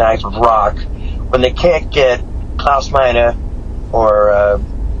Army knife of rock. When they can't get Klaus Meine or,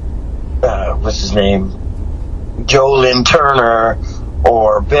 what's his name? Joe Lynn Turner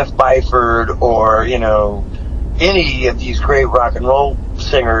or Biff Byford or, any of these great rock and roll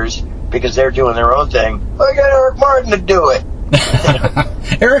singers because they're doing their own thing. I got Eric Martin to do it.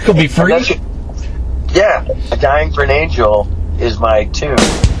 Eric will be free. Yeah, Dying for an Angel is my tune.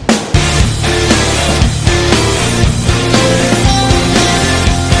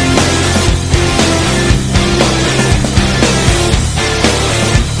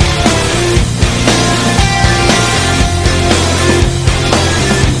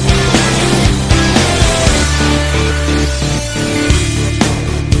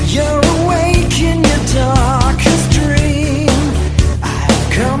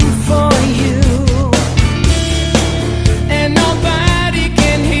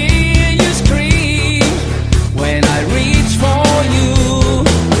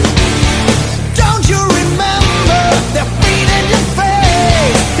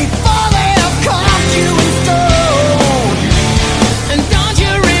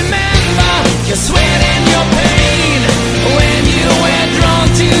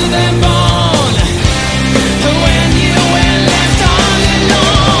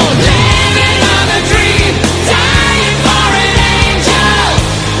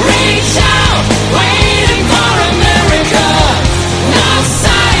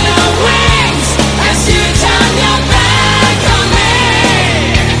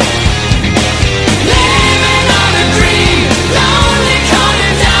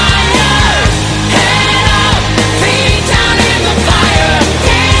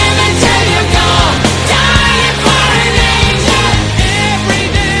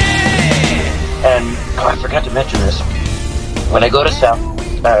 When I go to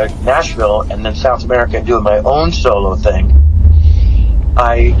Nashville and then South America and doing my own solo thing,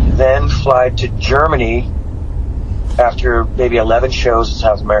 I then fly to Germany after maybe 11 shows in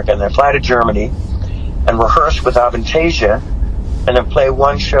South America, and then fly to Germany and rehearse with Avantasia, and then play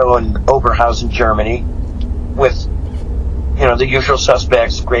one show in Oberhausen, Germany, with the usual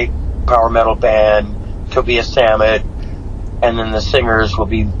suspects, great power metal band, Tobias Sammet, and then the singers will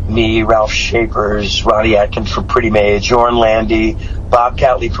be me, Ralph Shapers, Ronnie Atkins from Pretty Maids, Jorn Landy, Bob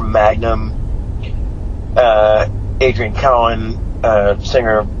Catley from Magnum, Adrian Cowan,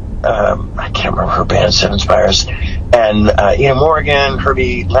 singer, I can't remember her band, Seven Spires, and Ian Morgan,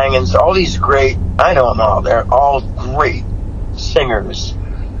 Herbie Langens, all these great, I know them all, they're all great singers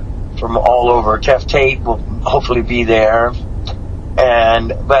from all over. Jeff Tate will hopefully be there, and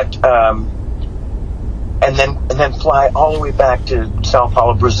then fly all the way back to Sao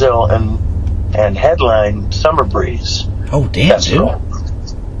Paulo, Brazil, and headline Summer Breeze. Oh, damn, dude.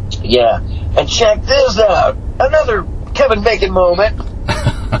 Yeah. And check this out. Another Kevin Bacon moment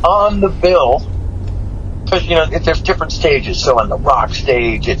on the bill. Because, there's different stages. So on the rock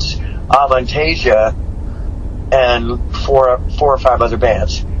stage, it's Avantasia and four or five other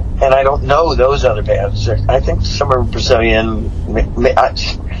bands. And I don't know those other bands. I think some are Brazilian.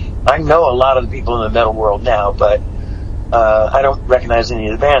 I know a lot of the people in the metal world now, but I don't recognize any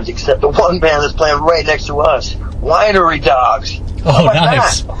of the bands except the one band that's playing right next to us, Winery Dogs. Oh,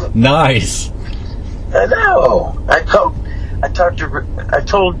 nice. That? Nice. I know. I told you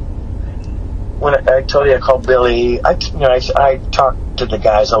I called Billy. I talked to the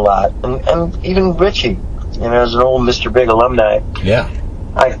guys a lot, and even Richie, as an old Mr. Big alumni. Yeah.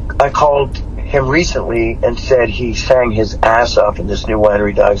 I called him recently and said he sang his ass off in this new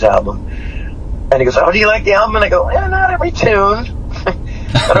Winery Dogs album. And he goes, "Oh, do you like the album?" And I go, "Not every tune."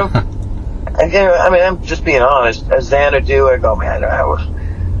 I'm just being honest. As Xanadu, I go, "Man,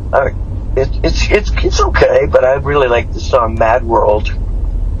 it's okay," but I really like the song "Mad World."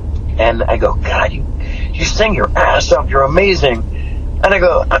 And I go, "God, you sing your ass off. You're amazing." And I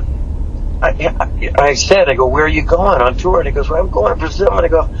go, I said, "Where are you going on tour?" And he goes, "Well, I'm going to Brazil." And I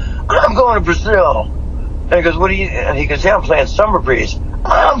go, "I'm going to Brazil." And he goes, "What are you?" And he goes, "Yeah, I'm playing Summer Breeze."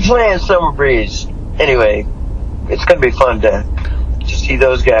 I'm playing Summer Breeze. Anyway, it's going to be fun to see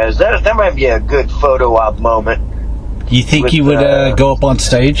those guys. That might be a good photo op moment. You think you would go up on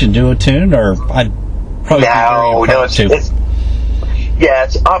stage and do a tune, or I'd probably no, Yeah,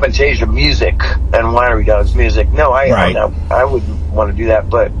 it's Avantasia music and Winery Dogs music. No, I wouldn't want to do that,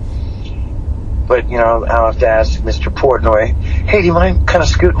 but you know, I'll have to ask Mr. Portnoy, hey, do you mind kind of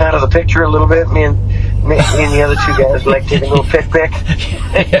scooting out of the picture a little bit? Me and the other two guys like taking a little pic.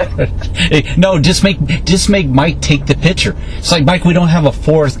 Hey, no, just make Mike take the picture. It's like, Mike, we don't have a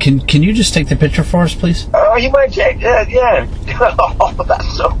fourth. Can you just take the picture for us, please? Oh, you might take that, yeah. Oh,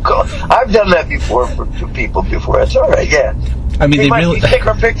 that's so cool. I've done that before for people before. That's all right, yeah. I mean, hey, they Mike, really you take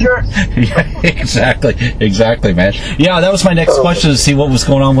our picture. Yeah, exactly, man. Yeah, that was my next question, to see what was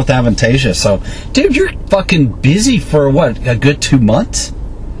going on with Avantasia. So, dude, you're fucking busy for what, a good 2 months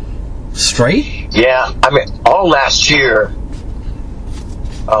straight? Yeah, I mean, all last year.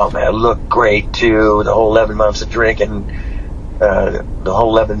 Oh man, I looked great too. The whole 11 months of drinking, the whole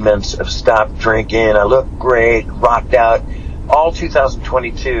 11 months of stopped drinking. I looked great, rocked out. All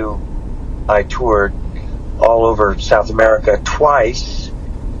 2022, I toured all over South America twice,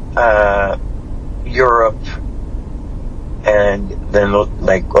 Europe, and then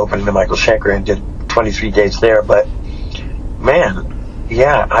like opened to Michael Schenker and did 23 dates there. But man,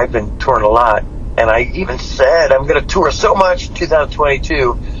 yeah, I've been touring a lot, and I even said I'm going to tour so much in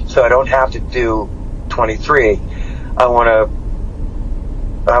 2022 so I don't have to do 23. I want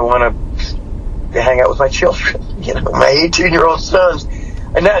to hang out with my children, you know, my 18-year-old sons.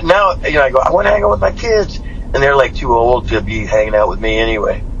 And now, you know, I go, I want to hang out with my kids. And they're like too old to be hanging out with me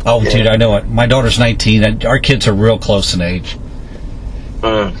anyway. Oh, yeah. Dude, I know it. My daughter's 19. And our kids are real close in age.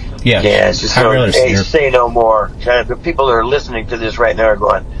 Yeah. Yeah, It's just say no more. The people that are listening to this right now are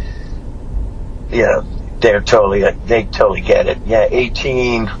going, yeah, they totally get it. Yeah,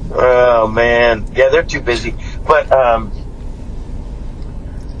 18. Oh man. Yeah, they're too busy. But they're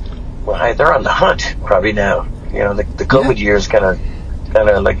on the hunt probably now. You know, the COVID years kind of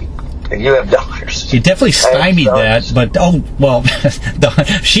like. You have daughters. You definitely stymied that, but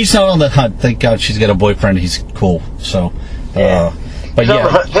she's not on the hunt. Thank God she's got a boyfriend. He's cool. So, but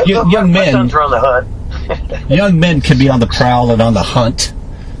young men. My sons are on the hunt. Young men can be on the prowl and on the hunt.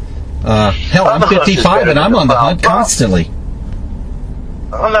 Hell, I'm 55 and I'm on the hunt constantly.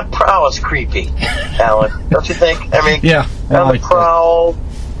 On the prowl is creepy, Alan. Don't you think? I mean, yeah. On the prowl,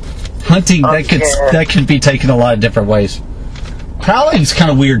 hunting that can be taken a lot of different ways. Prowling's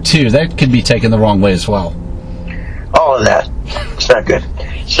kind of weird too. That can be taken the wrong way as well. All of that. It's not good.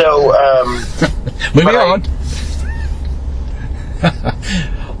 So, moving on.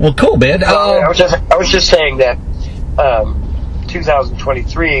 Well, cool, man. I was just saying that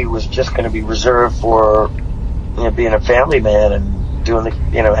 2023 was just going to be reserved for, you know, being a family man and doing the,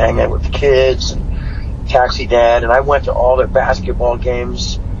 you know, hanging out with the kids and taxi dad. And I went to all their basketball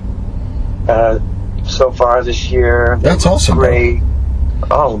games so far this year. That's awesome. Great.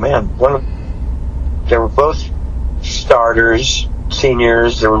 Oh man, they were both starters,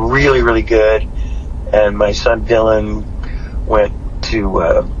 seniors. They were really, really good. And my son Dylan went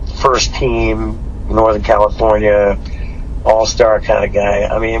to first team, Northern California, all-star kind of guy.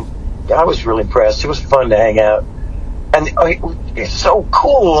 I mean, I was really impressed. It was fun to hang out. And it's so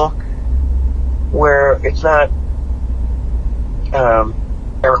cool where it's not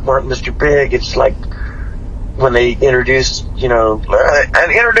Eric Martin, Mr. Big. It's like when they introduced, you know,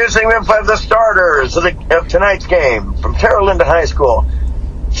 and introducing them for the starters of tonight's game from Terra Linda High School,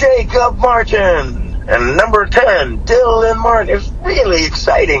 Jacob Martin, and number 10, Dylan Martin. It was really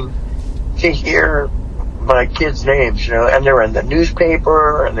exciting to hear my kids' names, you know, and they were in the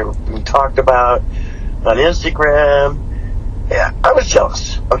newspaper, and they were being talked about on Instagram. Yeah, I was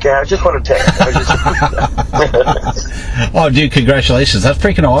jealous. Okay, I just want to tell you. Oh, dude, congratulations. That's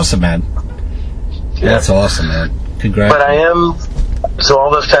freaking awesome, man. Yeah. That's awesome, man. Congrats. But I am, so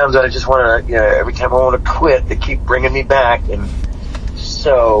all those times that I just want to, you know, every time I want to quit, they keep bringing me back. And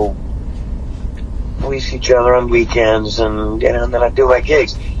so we see each other on weekends, and, you know, and then I do my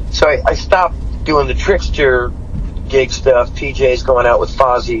gigs. So I stopped doing the Trickster gig stuff. TJ's going out with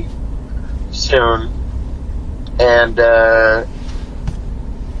Fozzy soon. And I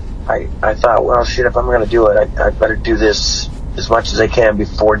thought, well, shit, if I'm going to do it, I better do this as much as I can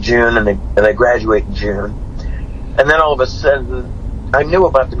before June, and I graduate in June. And then all of a sudden, I knew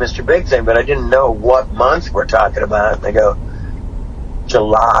about the Mr. Big thing, but I didn't know what month we're talking about. And they go,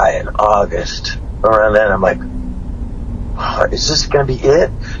 July and August. Around then, I'm like, oh, is this going to be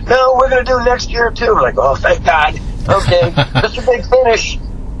it? No, we're going to do next year, too. I'm like, oh, thank God. Okay, Mr. Big finish.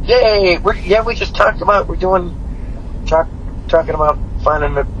 Yay. We just talked about, talking about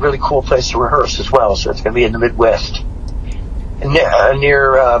finding a really cool place to rehearse as well. So it's going to be in the Midwest. And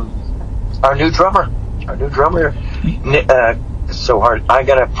near our new drummer. It's so hard. I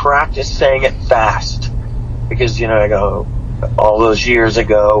got to practice saying it fast. Because, you know, I go, all those years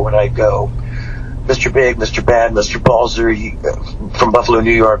ago when I'd go, Mr. Big, Mr. Bad, Mr. Balzer, from Buffalo,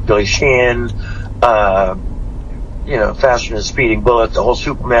 New York, Billy Sheehan, Faster Than a Speeding Bullet, the whole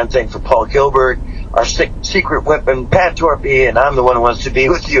Superman thing for Paul Gilbert, our secret weapon, Pat Torpy, and I'm the one who wants to be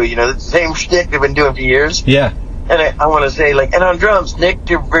with you. The same shtick they've been doing for years. Yeah. And I want to say, and on drums, Nick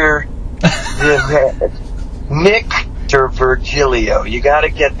DiVirgilio. You got to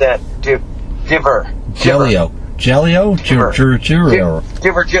get that Gilio. Churro.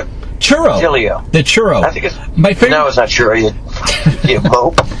 The churro. I think it's my favorite. No, it's not churro. You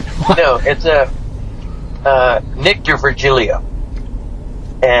mope. No, it's Nick DiVirgilio,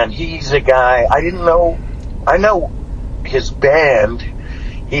 and he's a guy I didn't know. I know his band.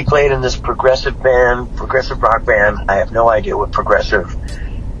 He played in this progressive rock band. I have no idea what progressive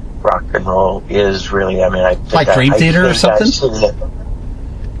rock and roll is really. I mean, I think like Dream Theater or something.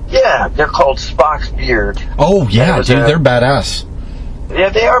 Yeah, they're called Spock's Beard. Oh yeah, dude, they're badass. Yeah,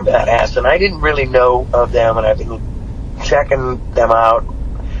 they are badass, and I didn't really know of them, and I've been checking them out.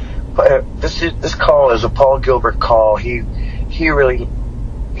 But this call is a Paul Gilbert call. He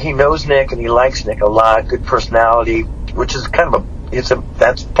knows Nick, and he likes Nick a lot. Good personality, which is kind of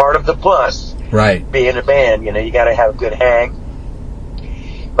that's part of the plus. Right. Being a band, you got to have a good hang.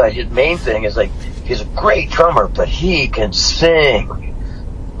 But his main thing is he's a great drummer, but he can sing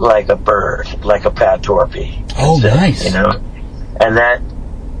like a bird, like a Pat Torpy. Oh, nice. And that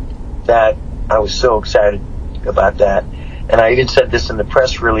I was so excited about that. And I even said this in the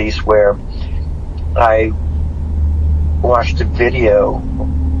press release where I watched a video.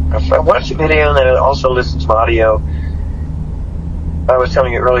 I watched a video and then I also listened to audio. I was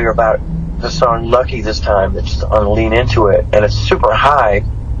telling you earlier about the song Lucky this time. It's on Lean Into It, and it's super high.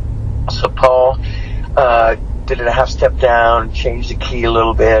 So Paul did it a half step down, changed the key a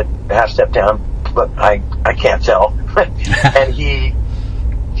little bit, a half step down, but I can't tell. And he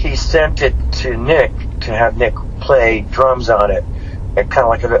sent it to Nick to have Nick play drums on it, and kind of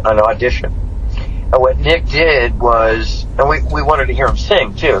like an audition. And what Nick did was, and we wanted to hear him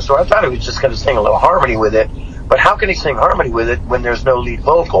sing too, so I thought he was just going to sing a little harmony with it. But how can he sing harmony with it when there's no lead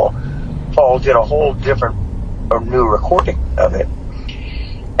vocal? Paul did a whole different, new recording of it.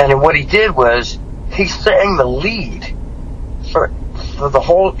 And then what he did was, he sang the lead for the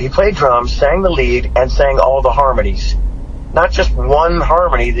whole, he played drums, sang the lead, and sang all the harmonies. Not just one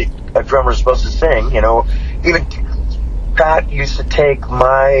harmony that a drummer is supposed to sing, Even Pat used to take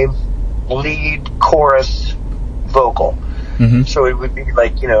my lead chorus vocal. Mm-hmm. So it would be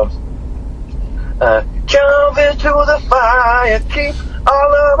like, jump into the fire, keep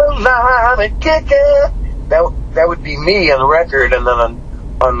all of alive and kick it. That would be me on the record, and then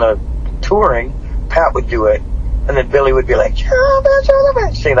on the touring, Pat would do it, and then Billy would be like, jump into the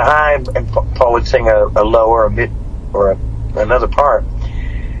fire, sing the high, and Paul would sing a low or a mid or another part.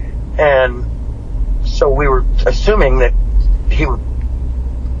 And so we were assuming that he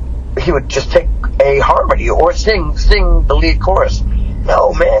would just take a harmony or sing the lead chorus.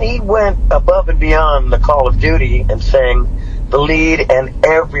 No, man, he went above and beyond the Call of Duty and sang the lead and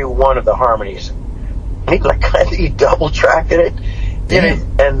every one of the harmonies. He double tracked it.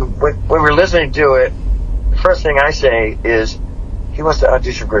 And when we were listening to it, the first thing I say is, he wants to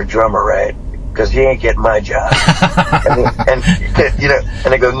audition for a drummer, right? Because he ain't getting my job. and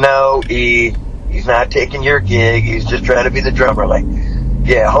they go, no, he's not taking your gig. He's just trying to be the drummer. Like,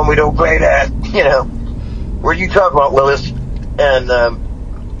 yeah, homie, don't play that. What are you talking about, Willis? And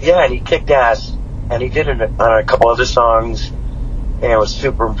and he kicked ass. And he did it on a couple other songs. And I was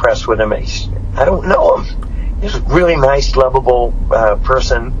super impressed with him. I don't know him. He's a really nice, lovable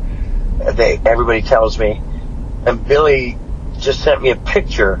person. Everybody tells me. And Billy just sent me a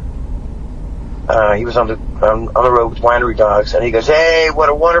picture. He was on the road with Winery Dogs, and he goes, "Hey, what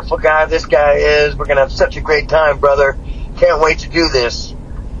a wonderful guy this guy is. We're gonna have such a great time, brother. Can't wait to do this."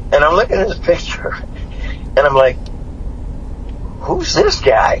 And I'm looking at his picture, and I'm like, "Who's this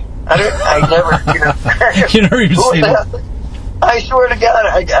guy?" I never, You never even seen him. I swear to God,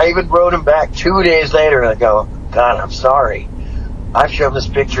 I even wrote him back 2 days later, and I go, "God, I'm sorry. I've shown this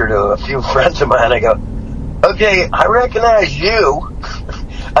picture to a few friends of mine." I go, "Okay, I recognize you."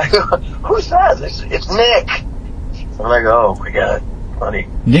 I go, "Who's that?" It's Nick. I'm like, "Oh my God, funny."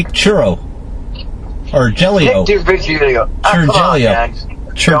 Nick Churro. Or Gelio. Nick DiVirgilio. Churgelio.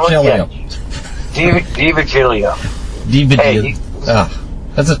 Churgelio. DiVirgilio. DiVirgilio.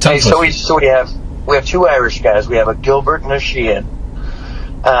 That's a tough one. So we have two Irish guys. We have a Gilbert and a Sheehan.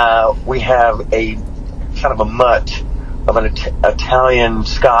 We have a kind of a mutt of an Italian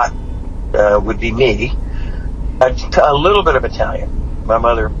Scot, would be me. A little bit of Italian. My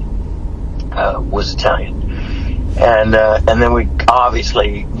mother was Italian. And then we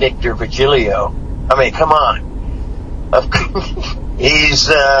obviously Victor Virgilio. I mean, come on.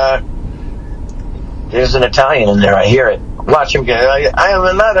 There's an Italian in there. I hear it. Watch him go. I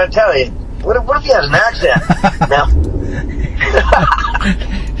am not Italian. What if he has an accent?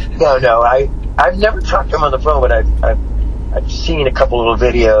 No. I've never talked to him on the phone, but I've seen a couple little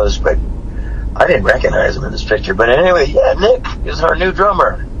videos, but I didn't recognize him in this picture. But anyway, yeah, Nick is our new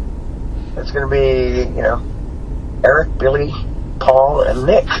drummer. It's going to be, Eric, Billy, Paul, and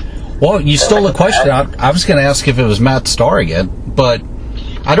Nick. Well, you stole the question. I was going to ask if it was Matt Starr again, but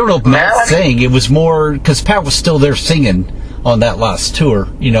I don't know if Matt's saying it was more because Pat was still there singing on that last tour,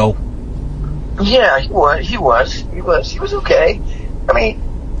 Yeah, he was okay. I mean,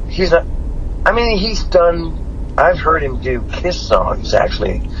 he's done. I've heard him do Kiss songs.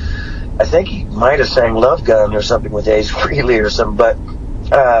 Actually, I think he might have sang Love Gun or something with Ace Frehley or something. But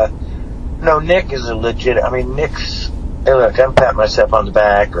no, Nick is a legit. I mean, Nick's. Hey, look, I'm patting myself on the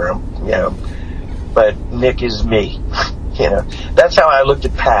back, but Nick is me. That's how I looked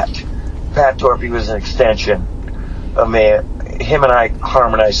at Pat. Pat Torpey was an extension of me. Him and I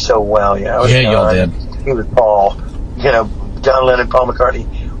harmonized so well. Yeah, y'all did. He was Paul. John Lennon, Paul McCartney.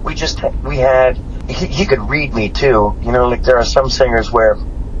 He could read me too. Like there are some singers where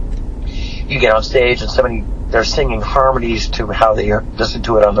you get on stage and they're singing harmonies to how they listen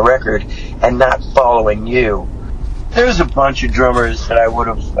to it on the record and not following you. There's a bunch of drummers that I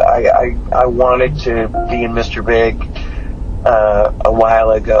wanted to be in Mr. Big a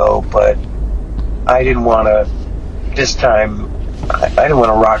while ago, but I didn't want to. This time, I didn't want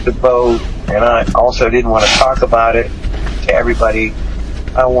to rock the boat, and I also didn't want to talk about it to everybody.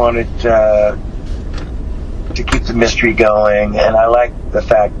 I wanted to keep the mystery going, and I like the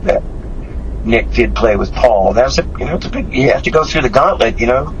fact that Nick did play with Paul. That's it's a big. You have to go through the gauntlet.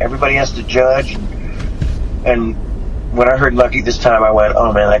 Everybody has to judge, and when I heard Lucky this time, I went,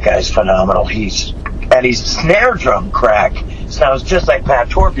 "Oh man, that guy's phenomenal." He's snare drum crack sounds just like Pat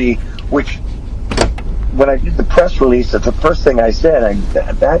Torpey, which when I did the press release, that's the first thing I said.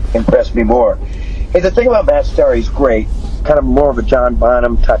 That impressed me more. Hey, the thing about Matt Starr, he's great, kind of more of a John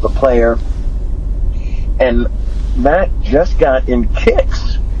Bonham type of player, and Matt just got in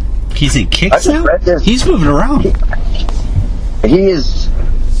Kicks. He's in Kicks now? He's moving around. He's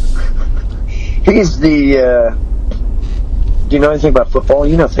the. Do you know anything about football?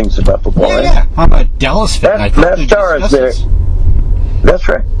 You know things about football, right? Yeah. I'm a Dallas fan. Matt Starr is there. That's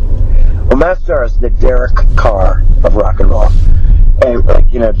right. Well, Matt Starr is the Derek Carr of rock and roll. And,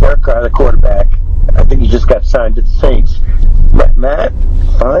 Derek Carr, the quarterback, I think he just got signed to the Saints. Matt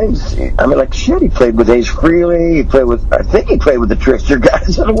finds, he played with Ace Frehley. I think he played with the Trickster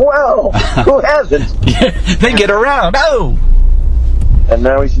guys as well. Who hasn't? They get around. Oh! And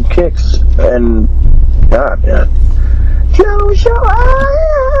now he's in Kicks. And, God, man. Show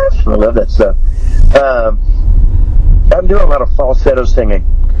us. I love that stuff. I'm doing a lot of falsetto singing.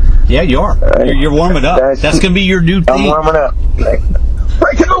 Yeah, you are. You're warming up. That's going to be your new thing. I'm warming up.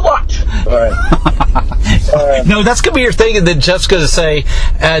 Breaking the watch. All right. No, that's going to be your thing, and then Jeff's going to say,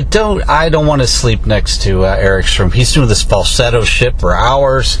 I don't want to sleep next to Eric Strom. He's doing this falsetto shit for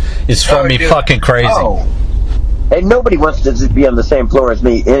hours. It's driving me fucking crazy. Oh. And nobody wants to be on the same floor as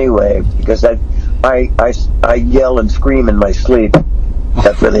me anyway, because I yell and scream in my sleep.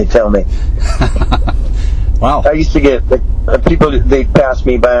 That's what they tell me. Wow. I used to get people, they'd pass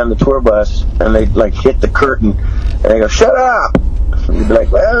me by on the tour bus, and they'd hit the curtain, and they go, "Shut up!" And you'd be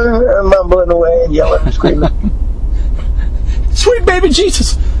like, "Well," I'm mumbling away and yelling and screaming. Sweet baby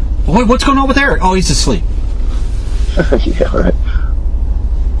Jesus! What's going on with Eric? Oh, he's asleep. Yeah, right.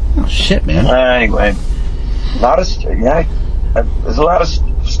 Oh, shit, man. Anyway, there's a lot of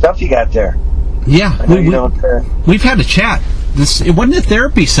stuff you got there. Yeah, we've had a chat. It wasn't a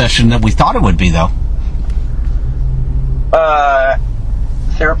therapy session that we thought it would be, though.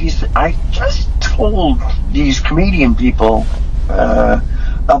 Therapy. I just told these comedian people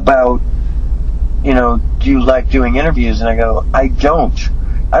about, do you like doing interviews? And I go, I don't.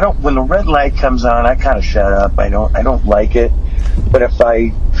 When the red light comes on, I kind of shut up. I don't like it. But if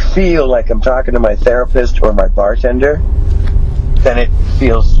I feel like I'm talking to my therapist or my bartender, then it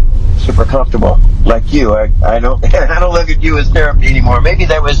feels super comfortable. Like you, I don't look at you as therapy anymore. Maybe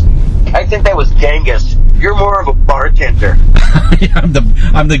I think that was Genghis. You're more of a bartender. Yeah,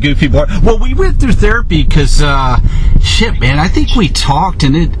 I'm the goofy bar. Well, we went through therapy because, shit, man, I think we talked,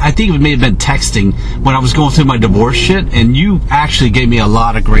 and I think it may have been texting when I was going through my divorce shit, and you actually gave me a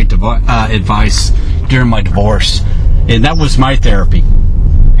lot of great advice during my divorce, and that was my therapy.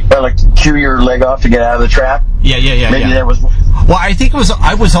 Like chew your leg off to get out of the trap? Yeah. Maybe that was... Well, I think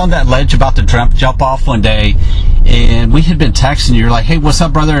I was on that ledge about to jump off one day, and we had been texting. You're like, "Hey, what's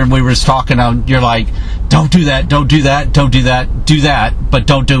up, brother?" And we were just talking. You're like, "Don't do that. Don't do that. Don't do that. Do that, but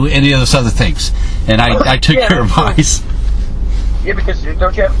don't do any of those other things." And I took your advice. Yeah, because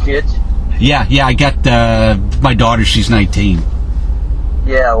don't you have kids? Yeah. I got my daughter. She's 19.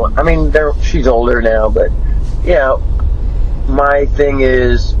 Yeah, well, I mean, she's older now, but yeah, my thing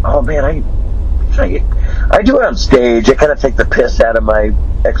is, oh man, I do it on stage. I kind of take the piss out of my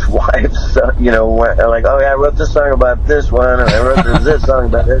ex-wives. You know, like, oh yeah, I wrote this song about this one, and I wrote this song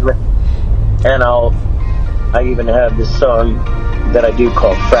about this one, and I even have this song that I do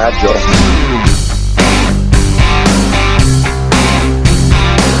called "Fragile."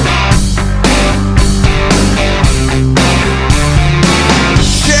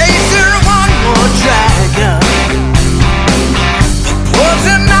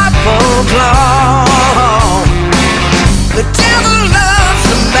 The devil loves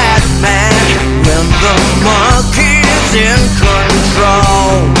a madman when the monkey's in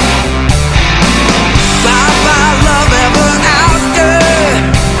control. Bye-bye love ever after.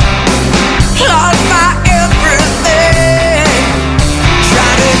 Lost my everything.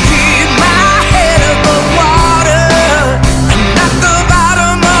 Try to keep my head above water and not the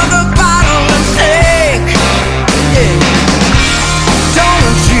bottom of the bottle and sink. Yeah.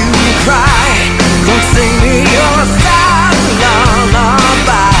 Don't you cry. Don't sing me your sad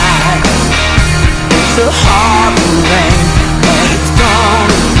lullaby. It's a hard rain, but it's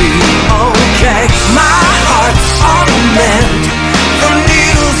gonna be okay. My heart's on the mend from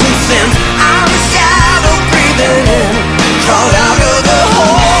needles and sins. I'm a shadow breathing in. Crawled out of the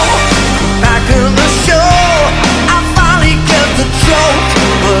hole, back in the show. I finally get the joke,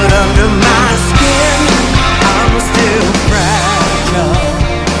 but under my skin, I'm still fragile.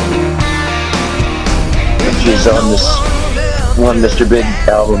 Is on this one Mr. Big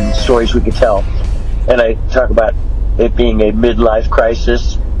album, Stories We Could Tell, and I talk about it being a midlife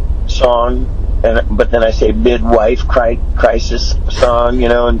crisis song, but then I say midwife crisis song, you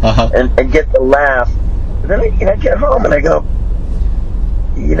know, and get the laugh. And then I get home and I go,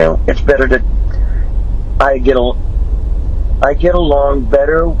 you know, it's better to I get along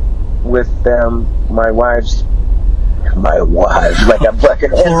better with my wives, like I'm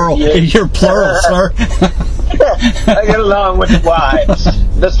fucking plural. You're plural, sir. I get along with the wives,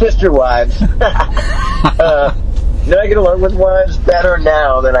 the sister wives. I get along with wives better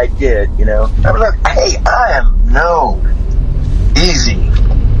now than I did, you know. I'm like, hey, I am no easy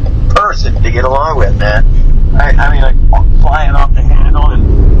person to get along with, man. I mean, like flying off the handle,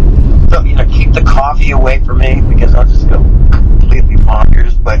 and so, you know, keep the coffee away from me because I'll just go completely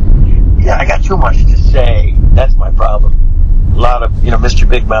bonkers. But yeah, I got too much to say. That's my problem. A lot of, you know, Mr.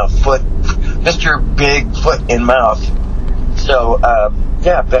 Big Foot in mouth. So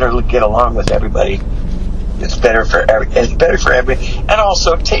yeah, better get along with everybody. It's better for everybody, and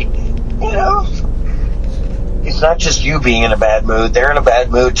also take, you know, it's not just you being in a bad mood; they're in a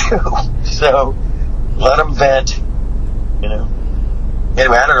bad mood too. So let them vent, you know.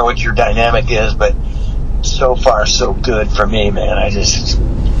 Anyway, I don't know what your dynamic is, but so far so good for me, man.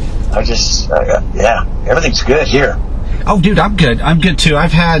 Yeah, everything's good here. Oh, dude, I'm good. I'm good too. I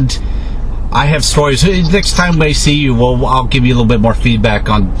have stories. Next time I see you, I'll give you a little bit more feedback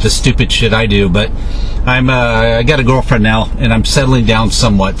on the stupid shit I do. But I got a girlfriend now, and I'm settling down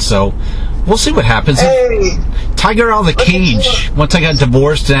somewhat. So we'll see what happens. Hey, Tiger out of the cage. Once I got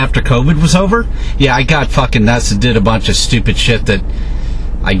divorced and after COVID was over, yeah, I got fucking nuts and did a bunch of stupid shit that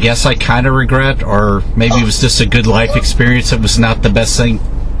I guess I kind of regret, or maybe it was just a good life experience. It was not the best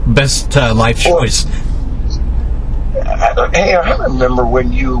life choice. Hey, I remember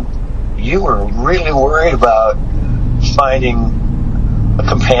when you were really worried about finding a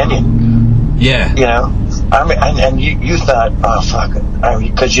companion. Yeah. You know? I mean, and you thought, oh, fuck it. I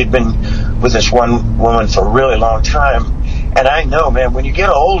mean, because you'd been with this one woman for a really long time. And I know, man, when you get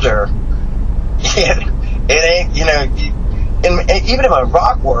older, it ain't, you know, even in my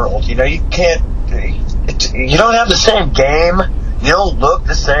rock world, you know, you can't, you don't have the same game. You don't look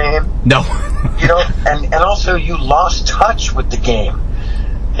the same. No. You know, and also you lost touch with the game.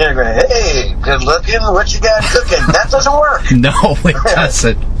 You're going, hey, good looking, what you got cooking? That doesn't work. No, it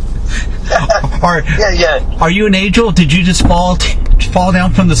doesn't. Are you an angel? Did you just fall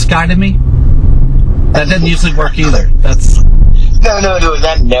down from the sky to me? That doesn't usually work either. That's no,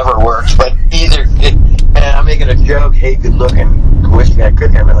 that never works. But and I'm making a joke. Hey, good looking, wish you got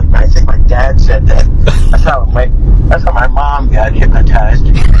cooking. I'm like, I think my dad said that. That's how my mom got hypnotized.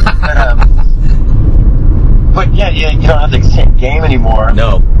 But yeah, you don't have the same game anymore.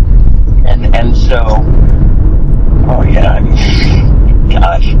 No. And so, oh yeah, I mean,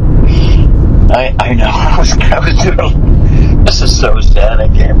 I know. I was doing. This is so sad. I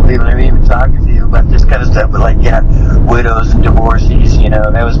can't believe I'm even talking to you about this kind of stuff. But like, yeah, widows and divorcees. You know,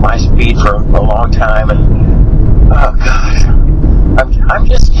 that was my speed for a long time. And oh god, I'm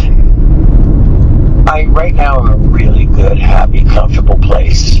just. Right now I'm in a really good, happy, comfortable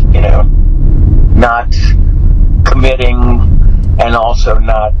place. You know, not committing, and also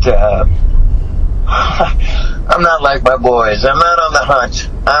not. I'm not like my boys. I'm not on the hunt.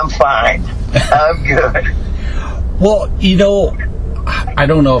 I'm fine. I'm good. Well, you know, I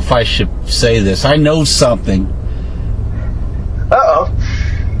don't know if I should say this. I know something. Uh-oh.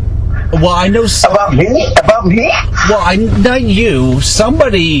 Well, I know about me. About me? Well, not you.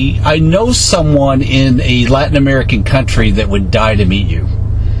 Somebody. I know someone in a Latin American country that would die to meet you,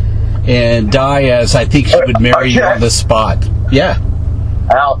 and die as I think he would marry you on the spot. Yeah.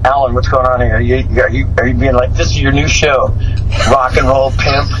 Alan, what's going on here? Are you being like, this is your new show, rock and roll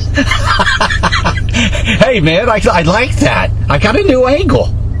pimp? Hey man, I like that. I got a new angle.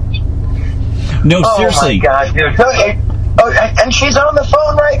 No, seriously. Oh my god, dude. Oh, and she's on the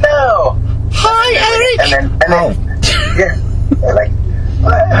phone right now. Hi, Eric. And then yeah, like,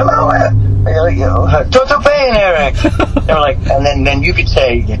 hello, Toto Payne, Eric. They're like, and then you could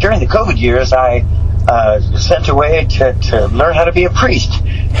say, during the COVID years, I sent away to learn how to be a priest,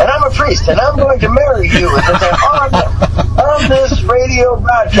 and I'm a priest, and I'm going to marry you on this radio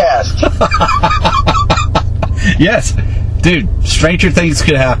broadcast. Yes, dude. Stranger things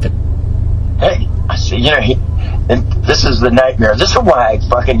could happen. Hey, I see. You know, and this is the nightmare. This is why I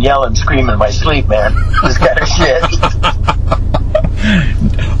fucking yell and scream in my sleep, man. This kind of shit.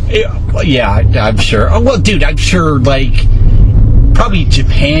 Yeah, I'm sure. Oh, well, dude, I'm sure, like, probably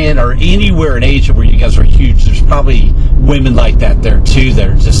Japan or anywhere in Asia where you guys are huge, there's probably women like that there, too.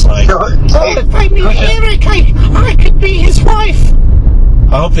 They're just like, if I meet Eric, I could be his wife.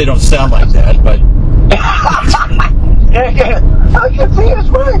 I hope they don't sound like that, but... I can see his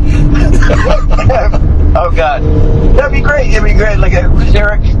wife. Oh God, that'd be great. It'd be great. Like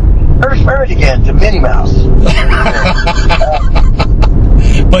Eric married again to Minnie Mouse.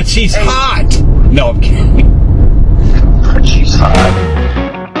 But she's hot. No, I'm kidding. But she's hot.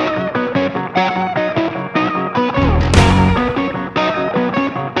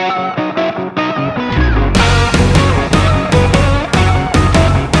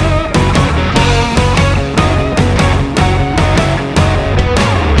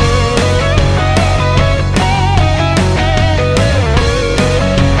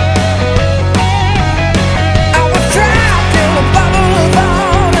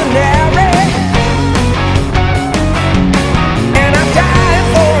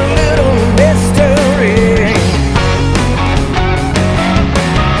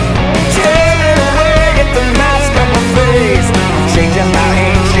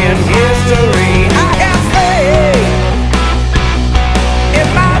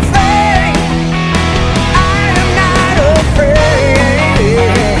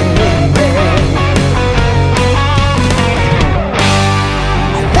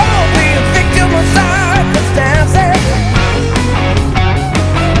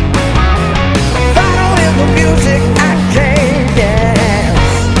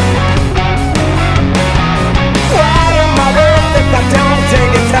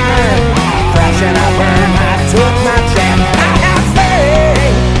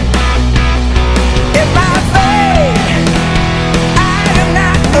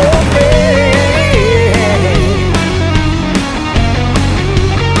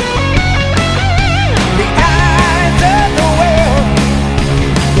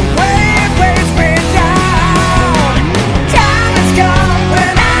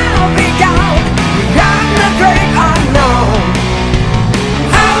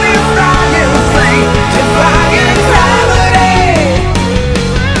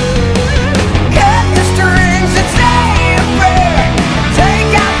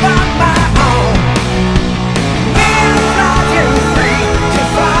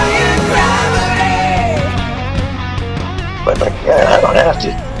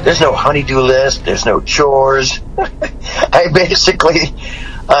 There's no honeydew list. There's no chores. I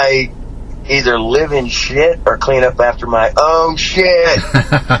either live in shit or clean up after my own shit.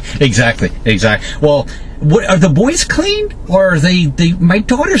 Exactly. Well, what, are the boys clean? Or are they my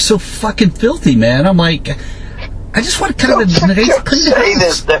daughter's so fucking filthy, man. I'm like, I just want to kind of clean the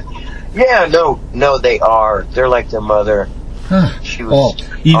house. Yeah, no, they are. They're like their mother. She was,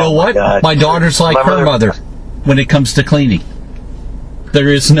 you know what? God. My daughter's like her mother when it comes to cleaning. There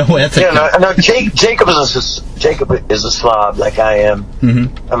is no ethic. Yeah, no, Jacob is a slob like I am.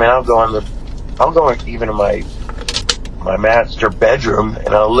 Mm-hmm. I mean, I'll go even in my my master bedroom, and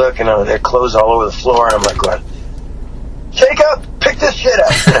I'll look, and there are clothes all over the floor, and I'm like, going, Jacob, pick this shit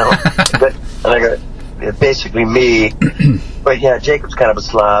up, you know. And I go, it's basically me. But yeah, Jacob's kind of a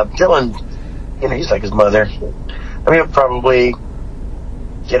slob. Dylan, you know, he's like his mother. I mean, he'll probably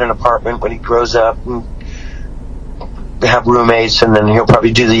get an apartment when he grows up and have roommates, and then he'll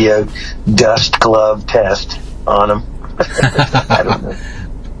probably do the dust glove test on them. I don't know.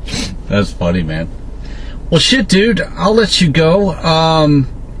 That's funny, man. Well, shit, dude, I'll let you go.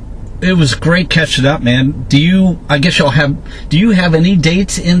 It was great catching up, man. Do you have any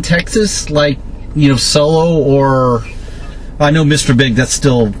dates in Texas, like, you know, solo, or I know Mr. Big, that's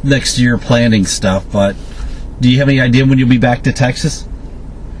still next year planning stuff, but do you have any idea when you'll be back to Texas?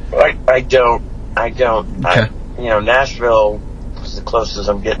 I don't. Okay. You know, Nashville is the closest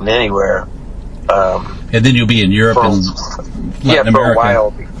I'm getting anywhere. And then you'll be in Europe and Latin America. For a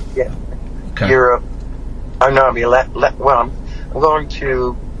while. Yeah. Okay. Europe. I'm going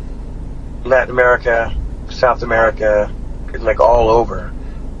to Latin America, South America, like all over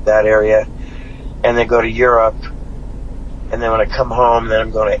that area, and then go to Europe, and then when I come home, then I'm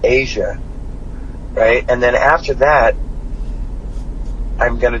going to Asia, right? And then after that,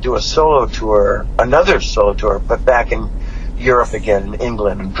 I'm going to do a solo tour, another solo tour, but back in Europe again, in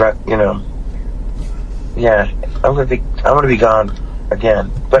England, and, you know, yeah, I'm going to be gone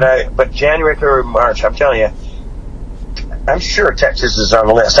again. But January, February, March, I'm telling you, I'm sure Texas is on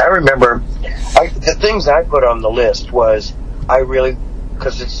the list. I remember the things I put on the list was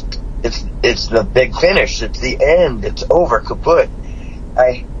because it's the big finish. It's the end. It's over, kaput.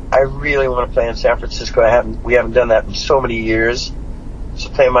 I really want to play in San Francisco. We haven't done that in so many years. So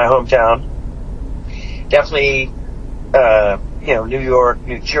play in my hometown. Definitely, you know, New York,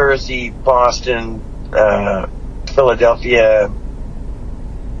 New Jersey, Boston, Philadelphia.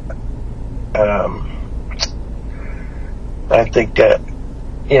 I think,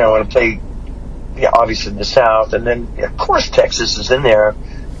 you know, I want to play, obviously in the South, and then, of course, Texas is in there.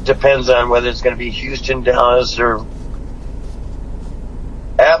 Depends on whether it's going to be Houston, Dallas, or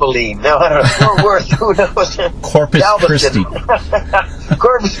Abilene. No, I don't know. Fort Worth, who knows? Corpus Christi.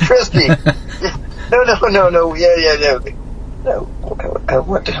 Corpus Christi. No. Yeah. No.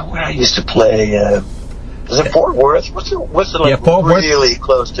 What I used to play, is it Fort Worth? What's the Fort Worth? Really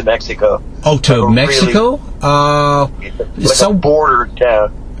close to Mexico? Oh, to Mexico? Like a border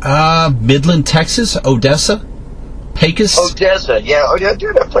town. Midland, Texas? Odessa? Pecos? Odessa, yeah. Oh, yeah,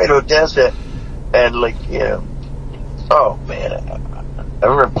 dude, I played Odessa. And, like, you know, oh, man. I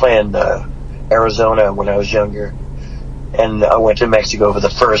remember playing Arizona when I was younger. And I went to Mexico for the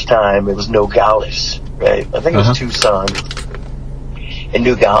first time. It was Nogales, right? I think it was Tucson. In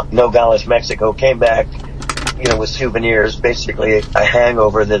Nogales, Mexico. Came back, you know, with souvenirs, basically a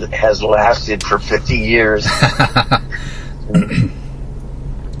hangover that has lasted for 50 years.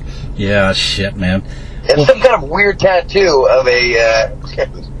 Yeah, shit, man. And some kind of weird tattoo of a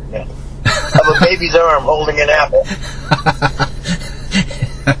baby's arm holding an apple.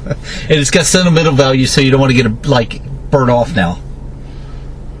 And it's got sentimental value, so you don't want to get it, like, burnt off now.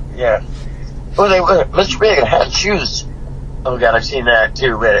 Yeah. Well, Mr. Big had shoes. Oh, God, I've seen that,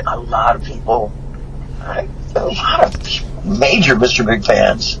 too. But a lot of people, a lot of major Mr. Big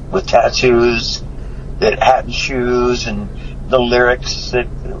fans with tattoos that had shoes, and the lyrics that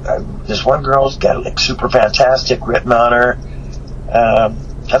this one girl's got, like, super fantastic written on her.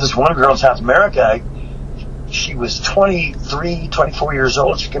 This one girl in South America, she was 23, 24 years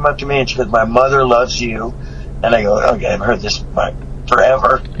old. She came up to me and she goes, "My mother loves you." And I go, "Okay, I've heard this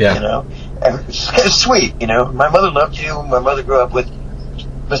forever." Yeah. You know, and it's kind of sweet, you know. My mother loved you. My mother grew up with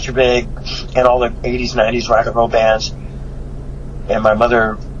Mr. Big and all the 80s, 90s rock and roll bands. And my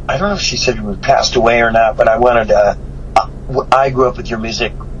mother, I don't know if she said she passed away or not, but I grew up with your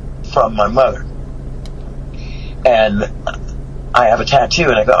music from my mother. And I have a tattoo,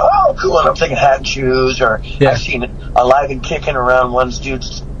 and I go, "Oh, cool." And I'm thinking Hat and Shoes, or I've seen Alive and Kicking around one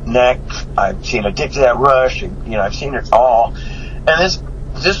dude's neck. I've seen Addicted to That Rush, and, you know, I've seen it all. And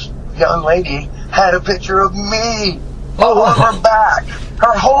this young lady had a picture of me on her back.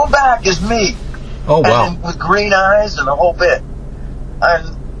 Her whole back is me. Oh, wow. And with green eyes and the whole bit.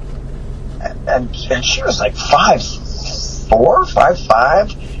 And she was like 5'4",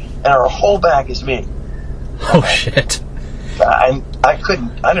 5'5", and her whole back is me. Oh, shit. I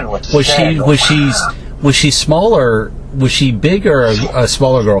didn't know what to say. Was she smaller? Was she big or a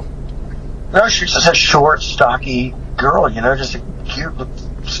smaller girl? No, she's just a short, stocky girl, you know, just a cute,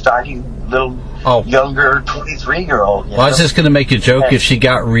 stocky, little, younger 23-year-old. Well, I was just going to make a joke. If she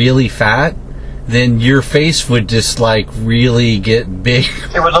got really fat, then your face would just like really get big.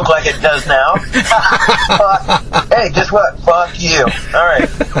 It would look like it does now. Hey, guess what? Fuck you. All right.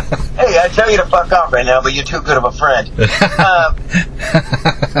 Hey, I tell you to fuck off right now, but you're too good of a friend.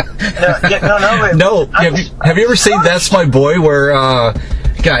 No. Have you ever seen That's My Boy, where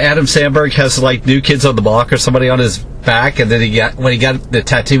Adam Sandberg has like New Kids on the Block or somebody on his back, and then when he got the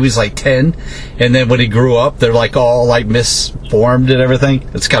tattoo, he was like 10, and then when he grew up, they're like all like misformed and everything.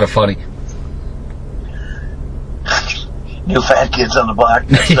 It's kind of funny. New Fat Kids on the Block.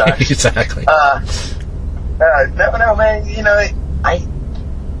 That sucks. Exactly. No, man. You know, it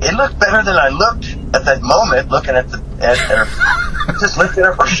looked better than I looked at that moment. Looking at her, just lifted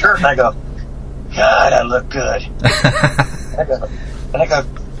up her shirt, and I go, God, I look good.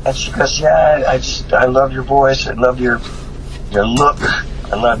 And she goes, yeah, I love your voice. I love your look.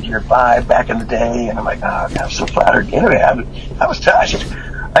 I loved your vibe back in the day. And I'm like, oh, God, I'm so flattered. Anyway, I was touched.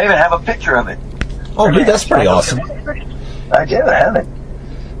 I even have a picture of it. Oh, dude, that's pretty awesome. I do. I have it.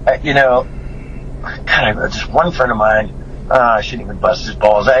 You know, God, just one friend of mine, I shouldn't even bust his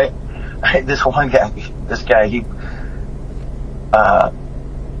balls. This guy, he, I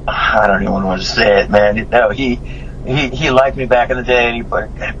don't even want to say it, man. No, he liked me back in the day, and he put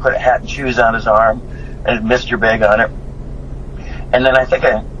a hat and shoes on his arm, and Mr. Big on it. And then I think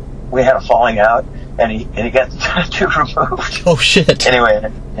we had a falling out, and he got the tattoo removed. Oh shit! Anyway,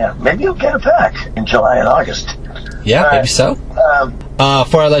 yeah, maybe he'll get it back in July and August. Yeah, maybe so.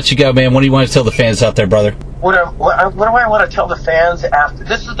 Before I let you go, man, what do you want to tell the fans out there, brother? What do I want to tell the fans after?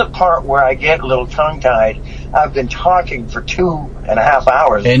 This is the part where I get a little tongue-tied. I've been talking for 2.5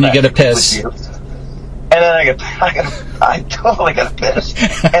 hours. And you get a piss. And then I totally got to piss.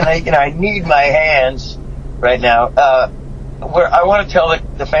 And I need my hands right now. Where I want to tell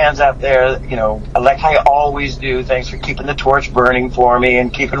the fans out there, you know, like I always do, thanks for keeping the torch burning for me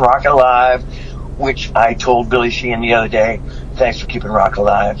and keeping rock alive, which I told Billy Sheehan the other day, thanks for keeping rock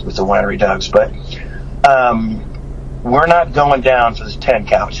alive with the Winery Dogs. But we're not going down for this 10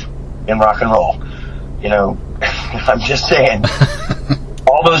 count in rock and roll. You know, I'm just saying,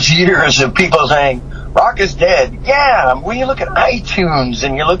 all those years of people saying, rock is dead. Yeah, when you look at iTunes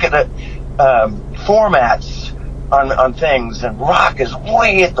and you look at the formats on things, and rock is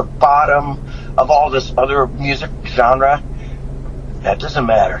way at the bottom of all this other music genre. That doesn't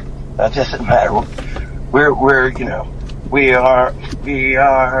matter. We're you know, we are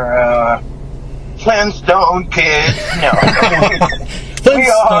Flintstone kids. No, we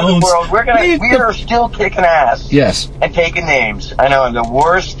are the world. We are still kicking ass. Yes, and taking names. I know I'm the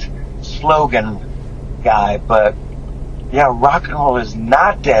worst slogan guy, but yeah, rock and roll is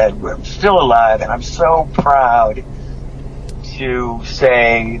not dead. We're still alive, and I'm so proud to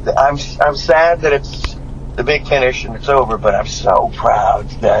say that I'm sad that it's the big finish and it's over, but I'm so proud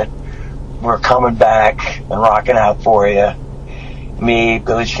that we're coming back and rocking out for you. Me,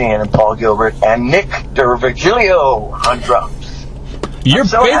 Billy Sheehan, and Paul Gilbert, and Nick DeVirgilio on drums. Your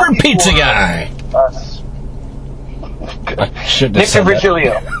favorite pizza guy. Us. Nick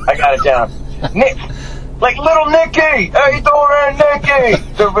DeVirgilio. I got it down. Nick. Like little Nicky! How you doing, Nicky?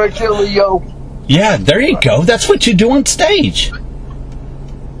 The Virgilio. Yeah, there you go. That's what you do on stage.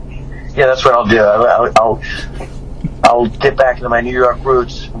 Yeah, that's what I'll do. I'll get back into my New York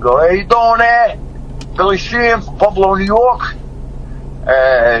roots and go, hey, you doing there? Billy Sheehan from Buffalo, New York.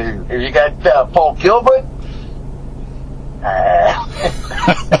 You got Paul Gilbert.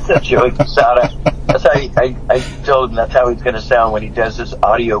 That's Joey Quesada. That's how I told him that's how he's going to sound when he does his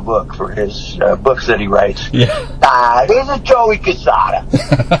audio book for his books that he writes. Yeah. This is Joey Quesada.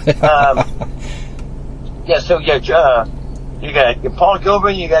 You got your Paul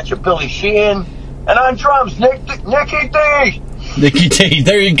Gilbert, you got your Billy Sheehan, and on drums, Nicky D. Nicky D.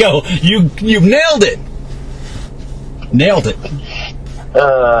 There you go. You nailed it. Nailed it.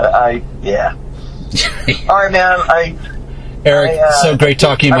 Yeah. All right, man. Eric, so great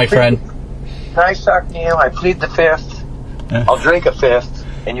talking to you, my friend. Nice talking to you. I plead the fifth. I'll drink a fifth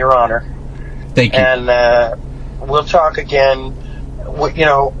in your honor. Thank you. And we'll talk again. You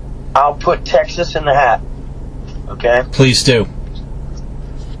know, I'll put Texas in the hat. Okay? Please do.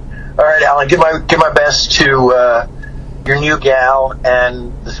 All right, Alan. Give my best to your new gal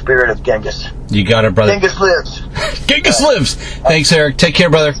and the spirit of Genghis. You got it, brother. Genghis lives. Genghis lives. Thanks, Eric. Take care,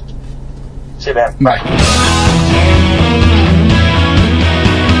 brother. See you, man. Bye.